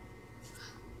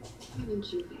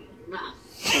 Haven't you had enough?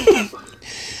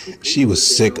 She was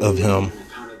sick of him.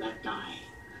 That guy.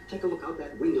 Take a look out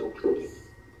that window, Cookie.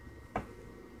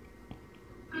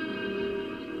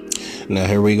 Now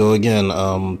here we go again.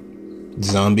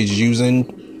 Zombies using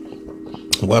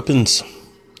weapons,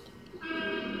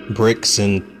 bricks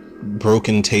and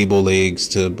broken table legs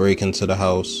to break into the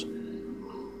house.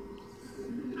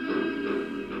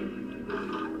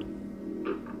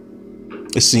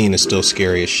 This scene is still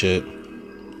scary as shit.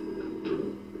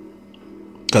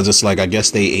 Because it's like, I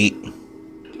guess they ate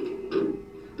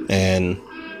and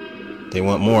they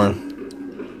want more.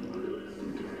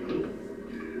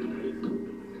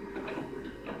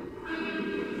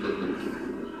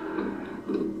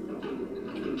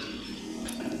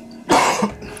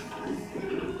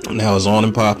 Now it's on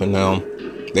and popping now.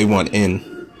 They want in.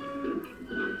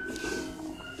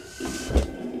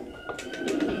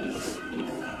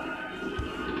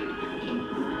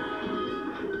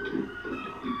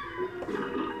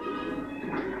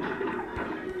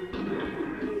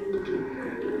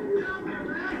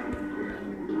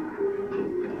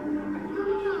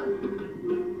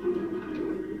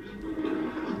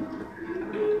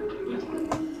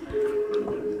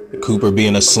 Cooper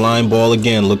being a slime ball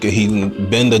again. Look at, he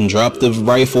bend and dropped the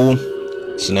rifle.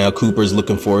 So now Cooper's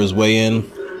looking for his way in.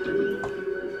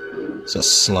 It's a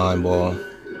slime ball.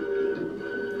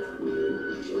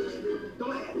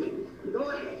 Go ahead. Go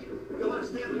ahead. You want to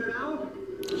stand here now?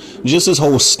 Just his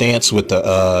whole stance with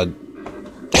the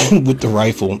with the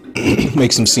rifle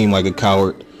makes him seem like a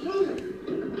coward.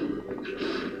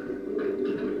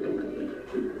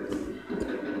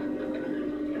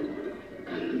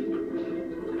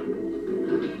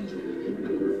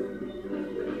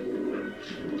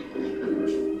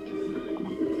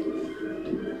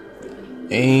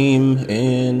 Aim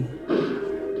in.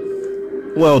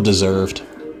 well deserved.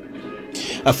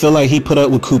 I feel like he put up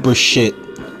with Cooper's shit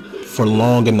for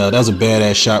long enough. That was a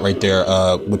badass shot right there,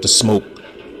 with the smoke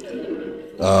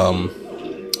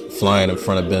flying in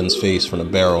front of Ben's face from the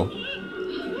barrel.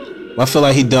 I feel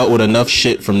like he dealt with enough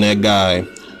shit from that guy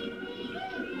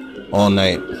all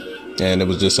night, and it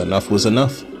was just enough was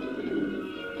enough.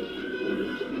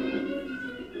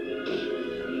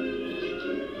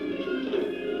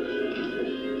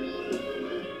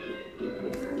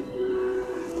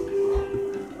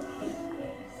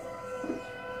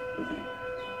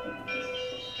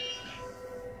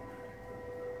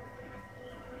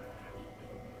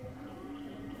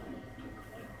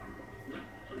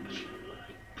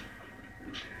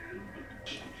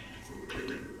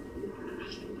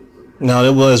 Now,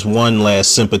 there was one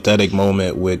last sympathetic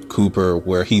moment with Cooper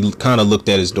where he kind of looked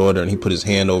at his daughter and he put his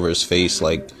hand over his face.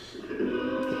 Like,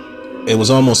 it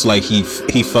was almost like he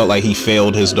felt like he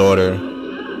failed his daughter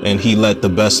and he let the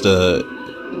best of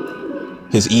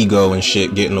his ego and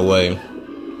shit get in the way.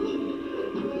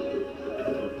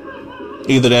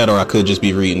 Either that or I could just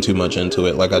be reading too much into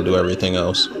it like I do everything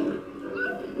else.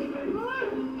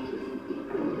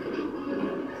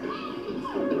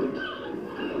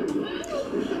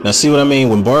 Now, see what I mean?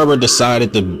 When Barbara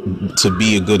decided to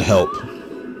be a good help,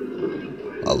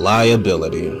 a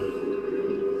liability.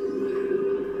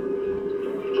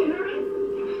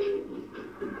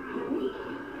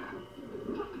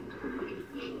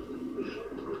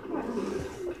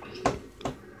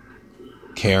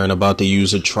 Karen about to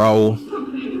use a trowel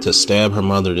to stab her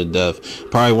mother to death.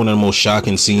 Probably one of the most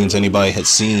shocking scenes anybody had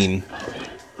seen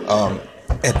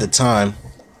at the time.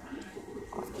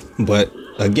 But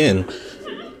again,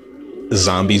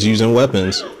 zombies using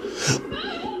weapons.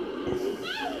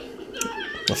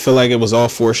 I feel like it was all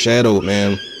foreshadowed,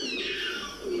 man.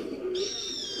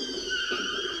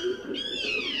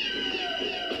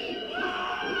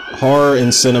 Horror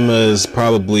in cinema is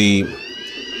probably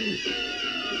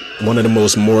one of the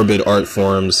most morbid art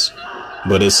forms,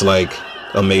 but it's like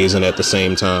amazing at the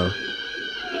same time.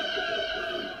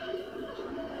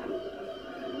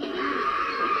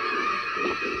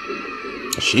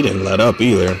 She didn't let up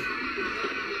either.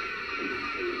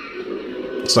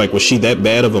 It's like, was she that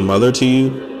bad of a mother to you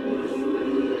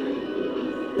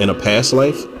in a past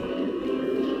life?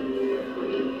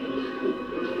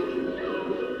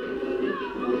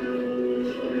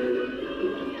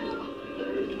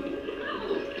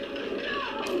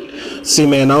 See,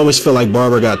 man, I always feel like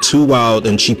Barbara got too wild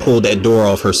and she pulled that door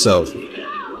off herself.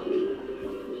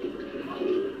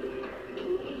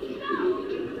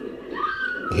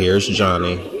 Here's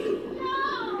Johnny.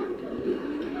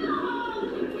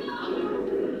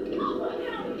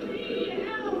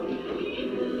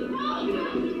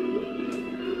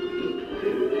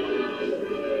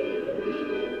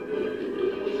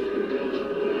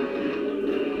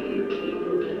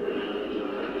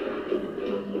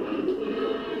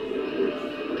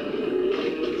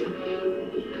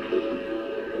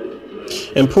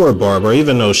 And poor Barbara,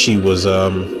 even though she was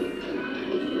annoying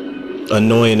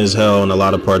as hell in a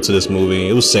lot of parts of this movie,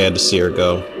 it was sad to see her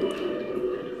go.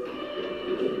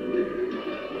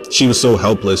 She was so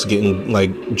helpless, getting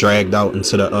like dragged out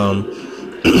into the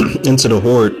into the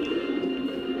horde.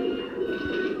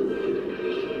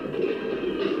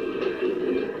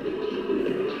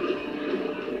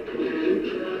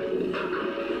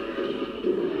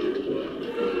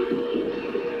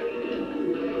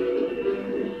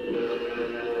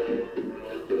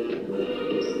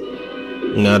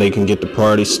 Now they can get the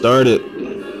party started.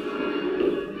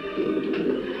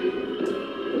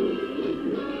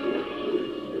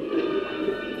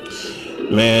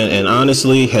 Man, and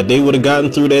honestly, had they would have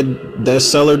gotten through that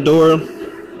cellar door,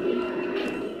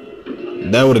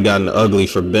 that would have gotten ugly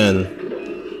for Ben.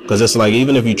 Because it's like,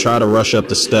 even if you try to rush up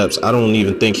the steps, I don't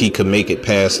even think he could make it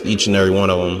past each and every one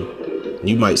of them.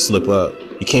 You might slip up.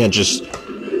 You can't just,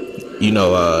 you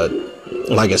know,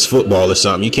 like it's football or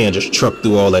something. You can't just truck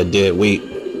through all that dead weight.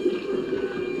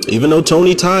 Even though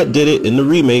Tony Todd did it in the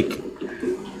remake.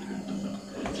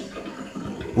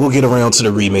 We'll get around to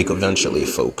the remake eventually,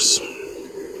 folks.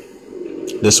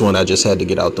 This one I just had to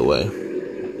get out the way.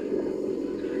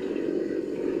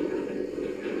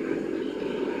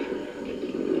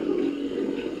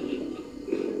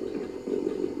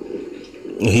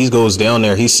 He goes down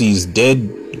there. He sees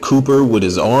dead Cooper with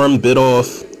his arm bit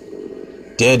off.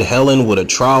 Dead Helen with a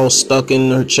trowel stuck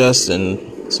in her chest. And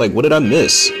it's like, what did I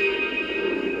miss?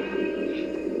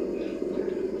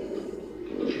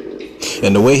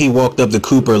 And the way he walked up to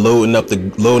Cooper, loading up the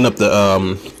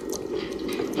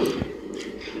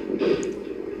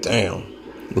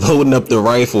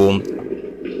rifle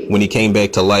when he came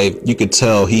back to life, you could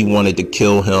tell he wanted to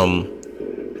kill him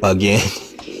again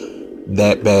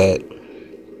that bad.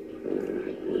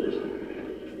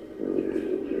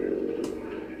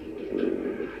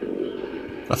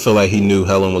 I feel like he knew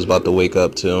Helen was about to wake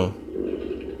up too.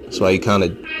 That's why he kind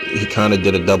of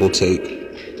did a double take.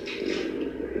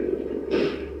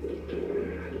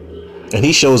 And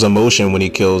he shows emotion when he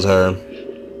kills her.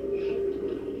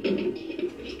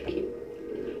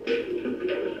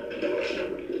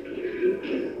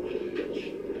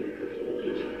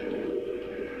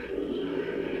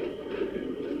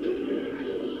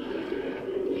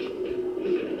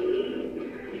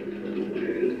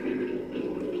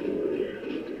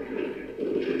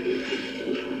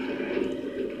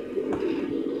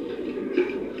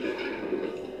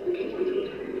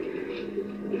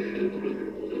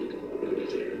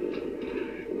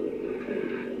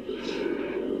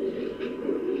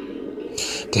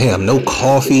 Damn, no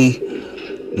coffee,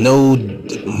 no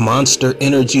Monster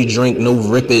energy drink, no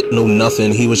Rip It, no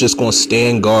nothing. He was just going to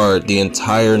stand guard the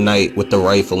entire night with the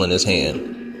rifle in his hand.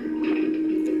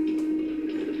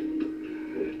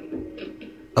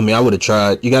 I mean, I would have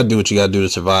tried. You got to do what you got to do to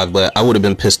survive, but I would have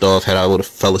been pissed off had I would have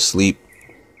fell asleep.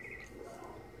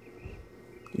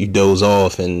 You doze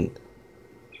off and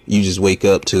you just wake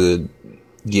up to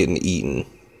getting eaten.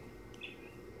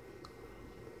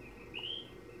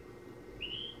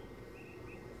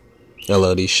 I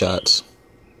love these shots.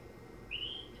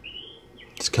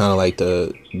 It's kind of like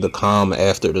the calm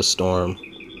after the storm.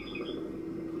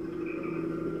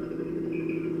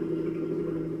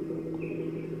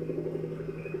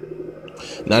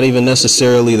 Not even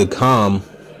necessarily the calm,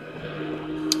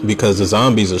 because the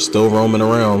zombies are still roaming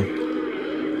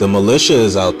around. The militia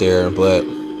is out there, but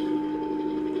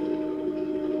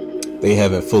they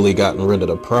haven't fully gotten rid of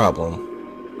the problem.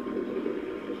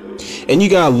 And you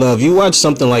gotta love, you watch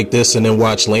something like this and then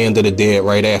watch Land of the Dead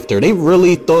right after. They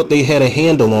really thought they had a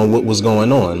handle on what was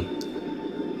going on.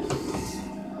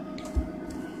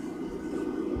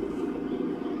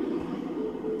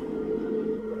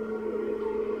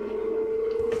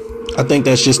 I think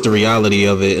that's just the reality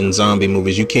of it in zombie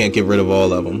movies. You can't get rid of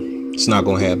all of them. It's not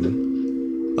gonna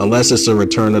happen. Unless it's a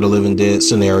Return of the Living Dead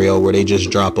scenario where they just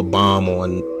drop a bomb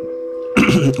on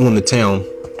on the town.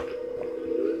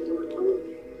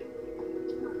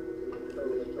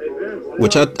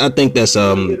 Which I think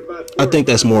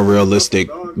that's more realistic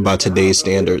by today's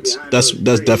standards. That's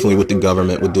definitely what the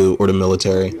government would do, or the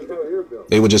military.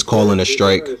 They would just call in a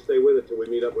strike. Stay with it till we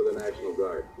meet up with the National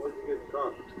Guard.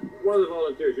 One of the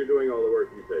volunteers, you're doing all the work,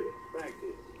 you take it. Thank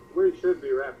you. We should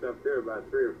be wrapped up here about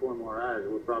 3 or 4 more hours.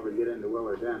 We'll probably get into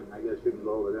Willer Den. I guess we can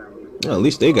go over there and meet. Well, at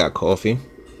least they got coffee.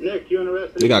 Nick, you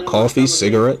interested? They got coffee,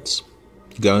 cigarettes,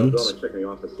 guns. Check the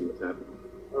office, see what's happening.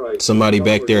 Somebody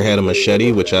back there had a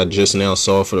machete, which I just now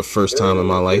saw for the first time in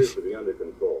my life.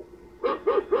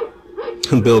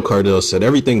 Bill Cardell said,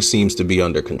 everything seems to be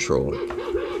under control.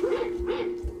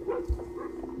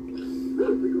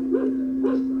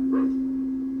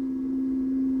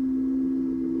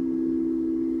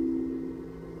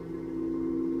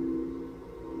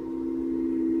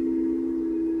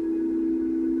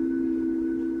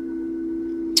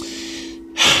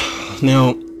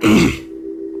 Now,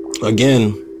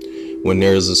 again, when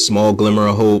there's a small glimmer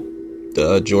of hope,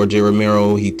 George A.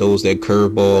 Romero, he throws that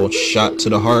curveball, shot to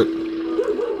the heart,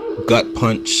 gut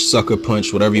punch, sucker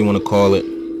punch, whatever you want to call it.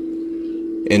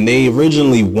 And they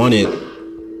originally wanted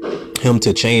him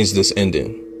to change this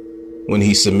ending when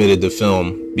he submitted the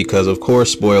film, because of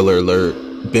course, spoiler alert,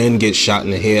 Ben gets shot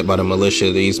in the head by the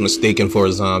militia that he's mistaken for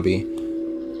a zombie,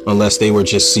 unless they were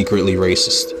just secretly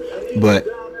racist. But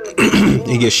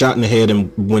he gets shot in the head,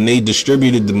 and when they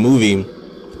distributed the movie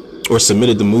or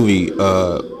submitted the movie,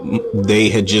 they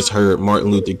had just heard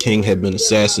Martin Luther King had been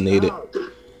assassinated.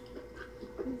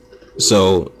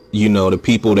 So, you know, the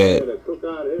people that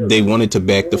they wanted to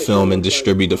back the film and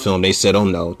distribute the film, they said, oh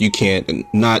no, you can't,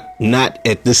 not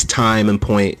at this time and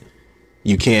point,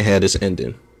 you can't have this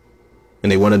ending.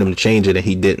 And they wanted him to change it, and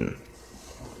he didn't.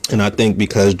 And I think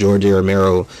because George A.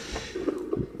 Romero,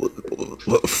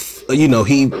 you know,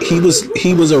 he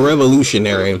was a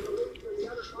revolutionary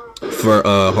for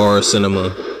horror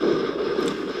cinema,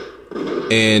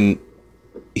 and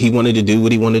he wanted to do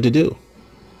what he wanted to do.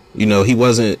 You know, he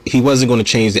wasn't going to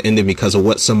change the ending because of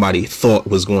what somebody thought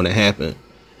was going to happen.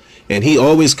 And he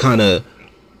always kind of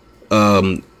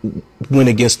went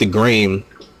against the grain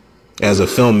as a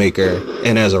filmmaker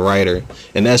and as a writer,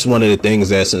 and that's one of the things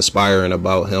that's inspiring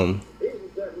about him.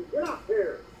 Get up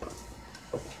here.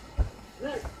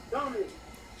 Nick, Tony,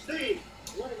 Steve,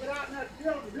 you want to get out in that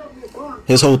field and build me a barn?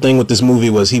 His whole thing with this movie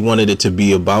was he wanted it to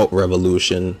be about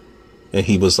revolution And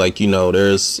he was like, you know,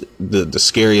 there's the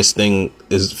scariest thing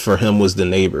is for him was the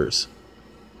neighbors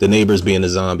being the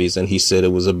zombies. And he said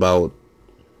it was about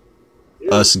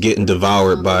us getting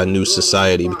devoured by a new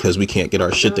society because we can't get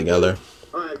our shit together.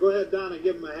 All right, go ahead, Don, and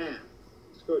give him a hand.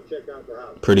 Let's go check out the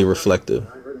house. Pretty reflective.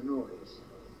 I heard a noise.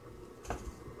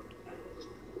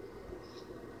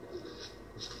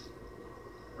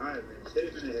 All right, man,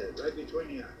 hit him in the head, right between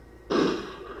the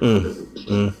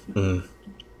eyes.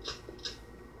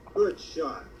 Good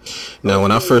shot. Now,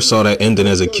 when I first saw that ending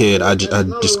as a kid, I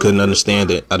just couldn't understand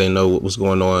it. I didn't know what was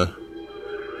going on.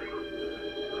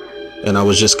 And I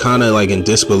was just kind of like in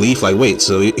disbelief, like, wait,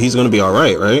 so he's going to be all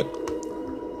right, right?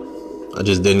 I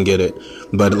just didn't get it.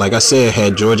 But like I said,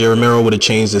 had George A. Romero would have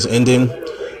changed this ending,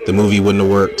 the movie wouldn't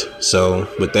have worked. So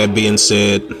with that being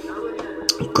said,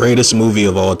 greatest movie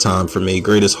of all time for me,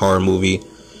 greatest horror movie.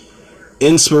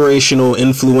 Inspirational,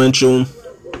 influential.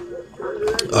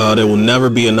 There will never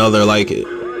be another like it.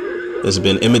 It's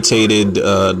been imitated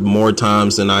more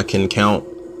times than I can count.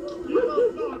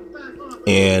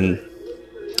 And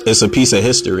it's a piece of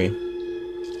history.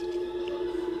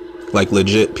 Like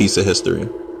legit piece of history.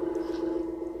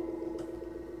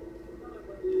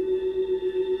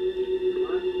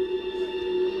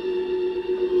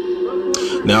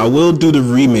 Now I will do the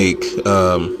remake,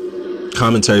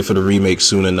 commentary for the remake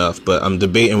soon enough, but I'm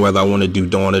debating whether I want to do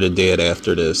Dawn of the Dead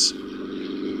after this.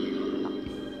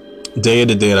 Day of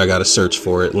the Dead, I gotta search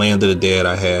for it. Land of the Dead,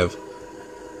 I have.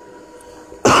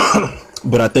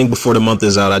 But I think before the month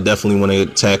is out, I definitely want to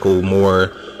tackle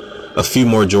a few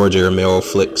more George A. Romero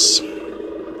flicks.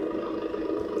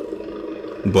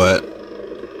 But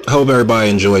I hope everybody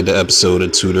enjoyed the episode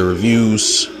of To The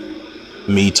Reviews.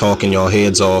 Me talking y'all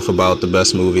heads off about the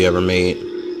best movie ever made.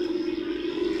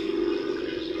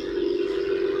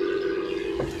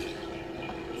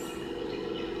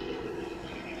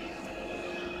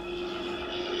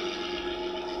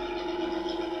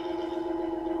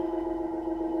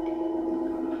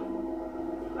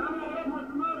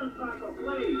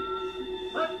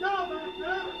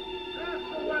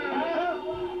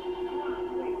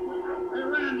 Hey,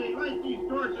 Randy, light these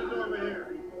torches over here.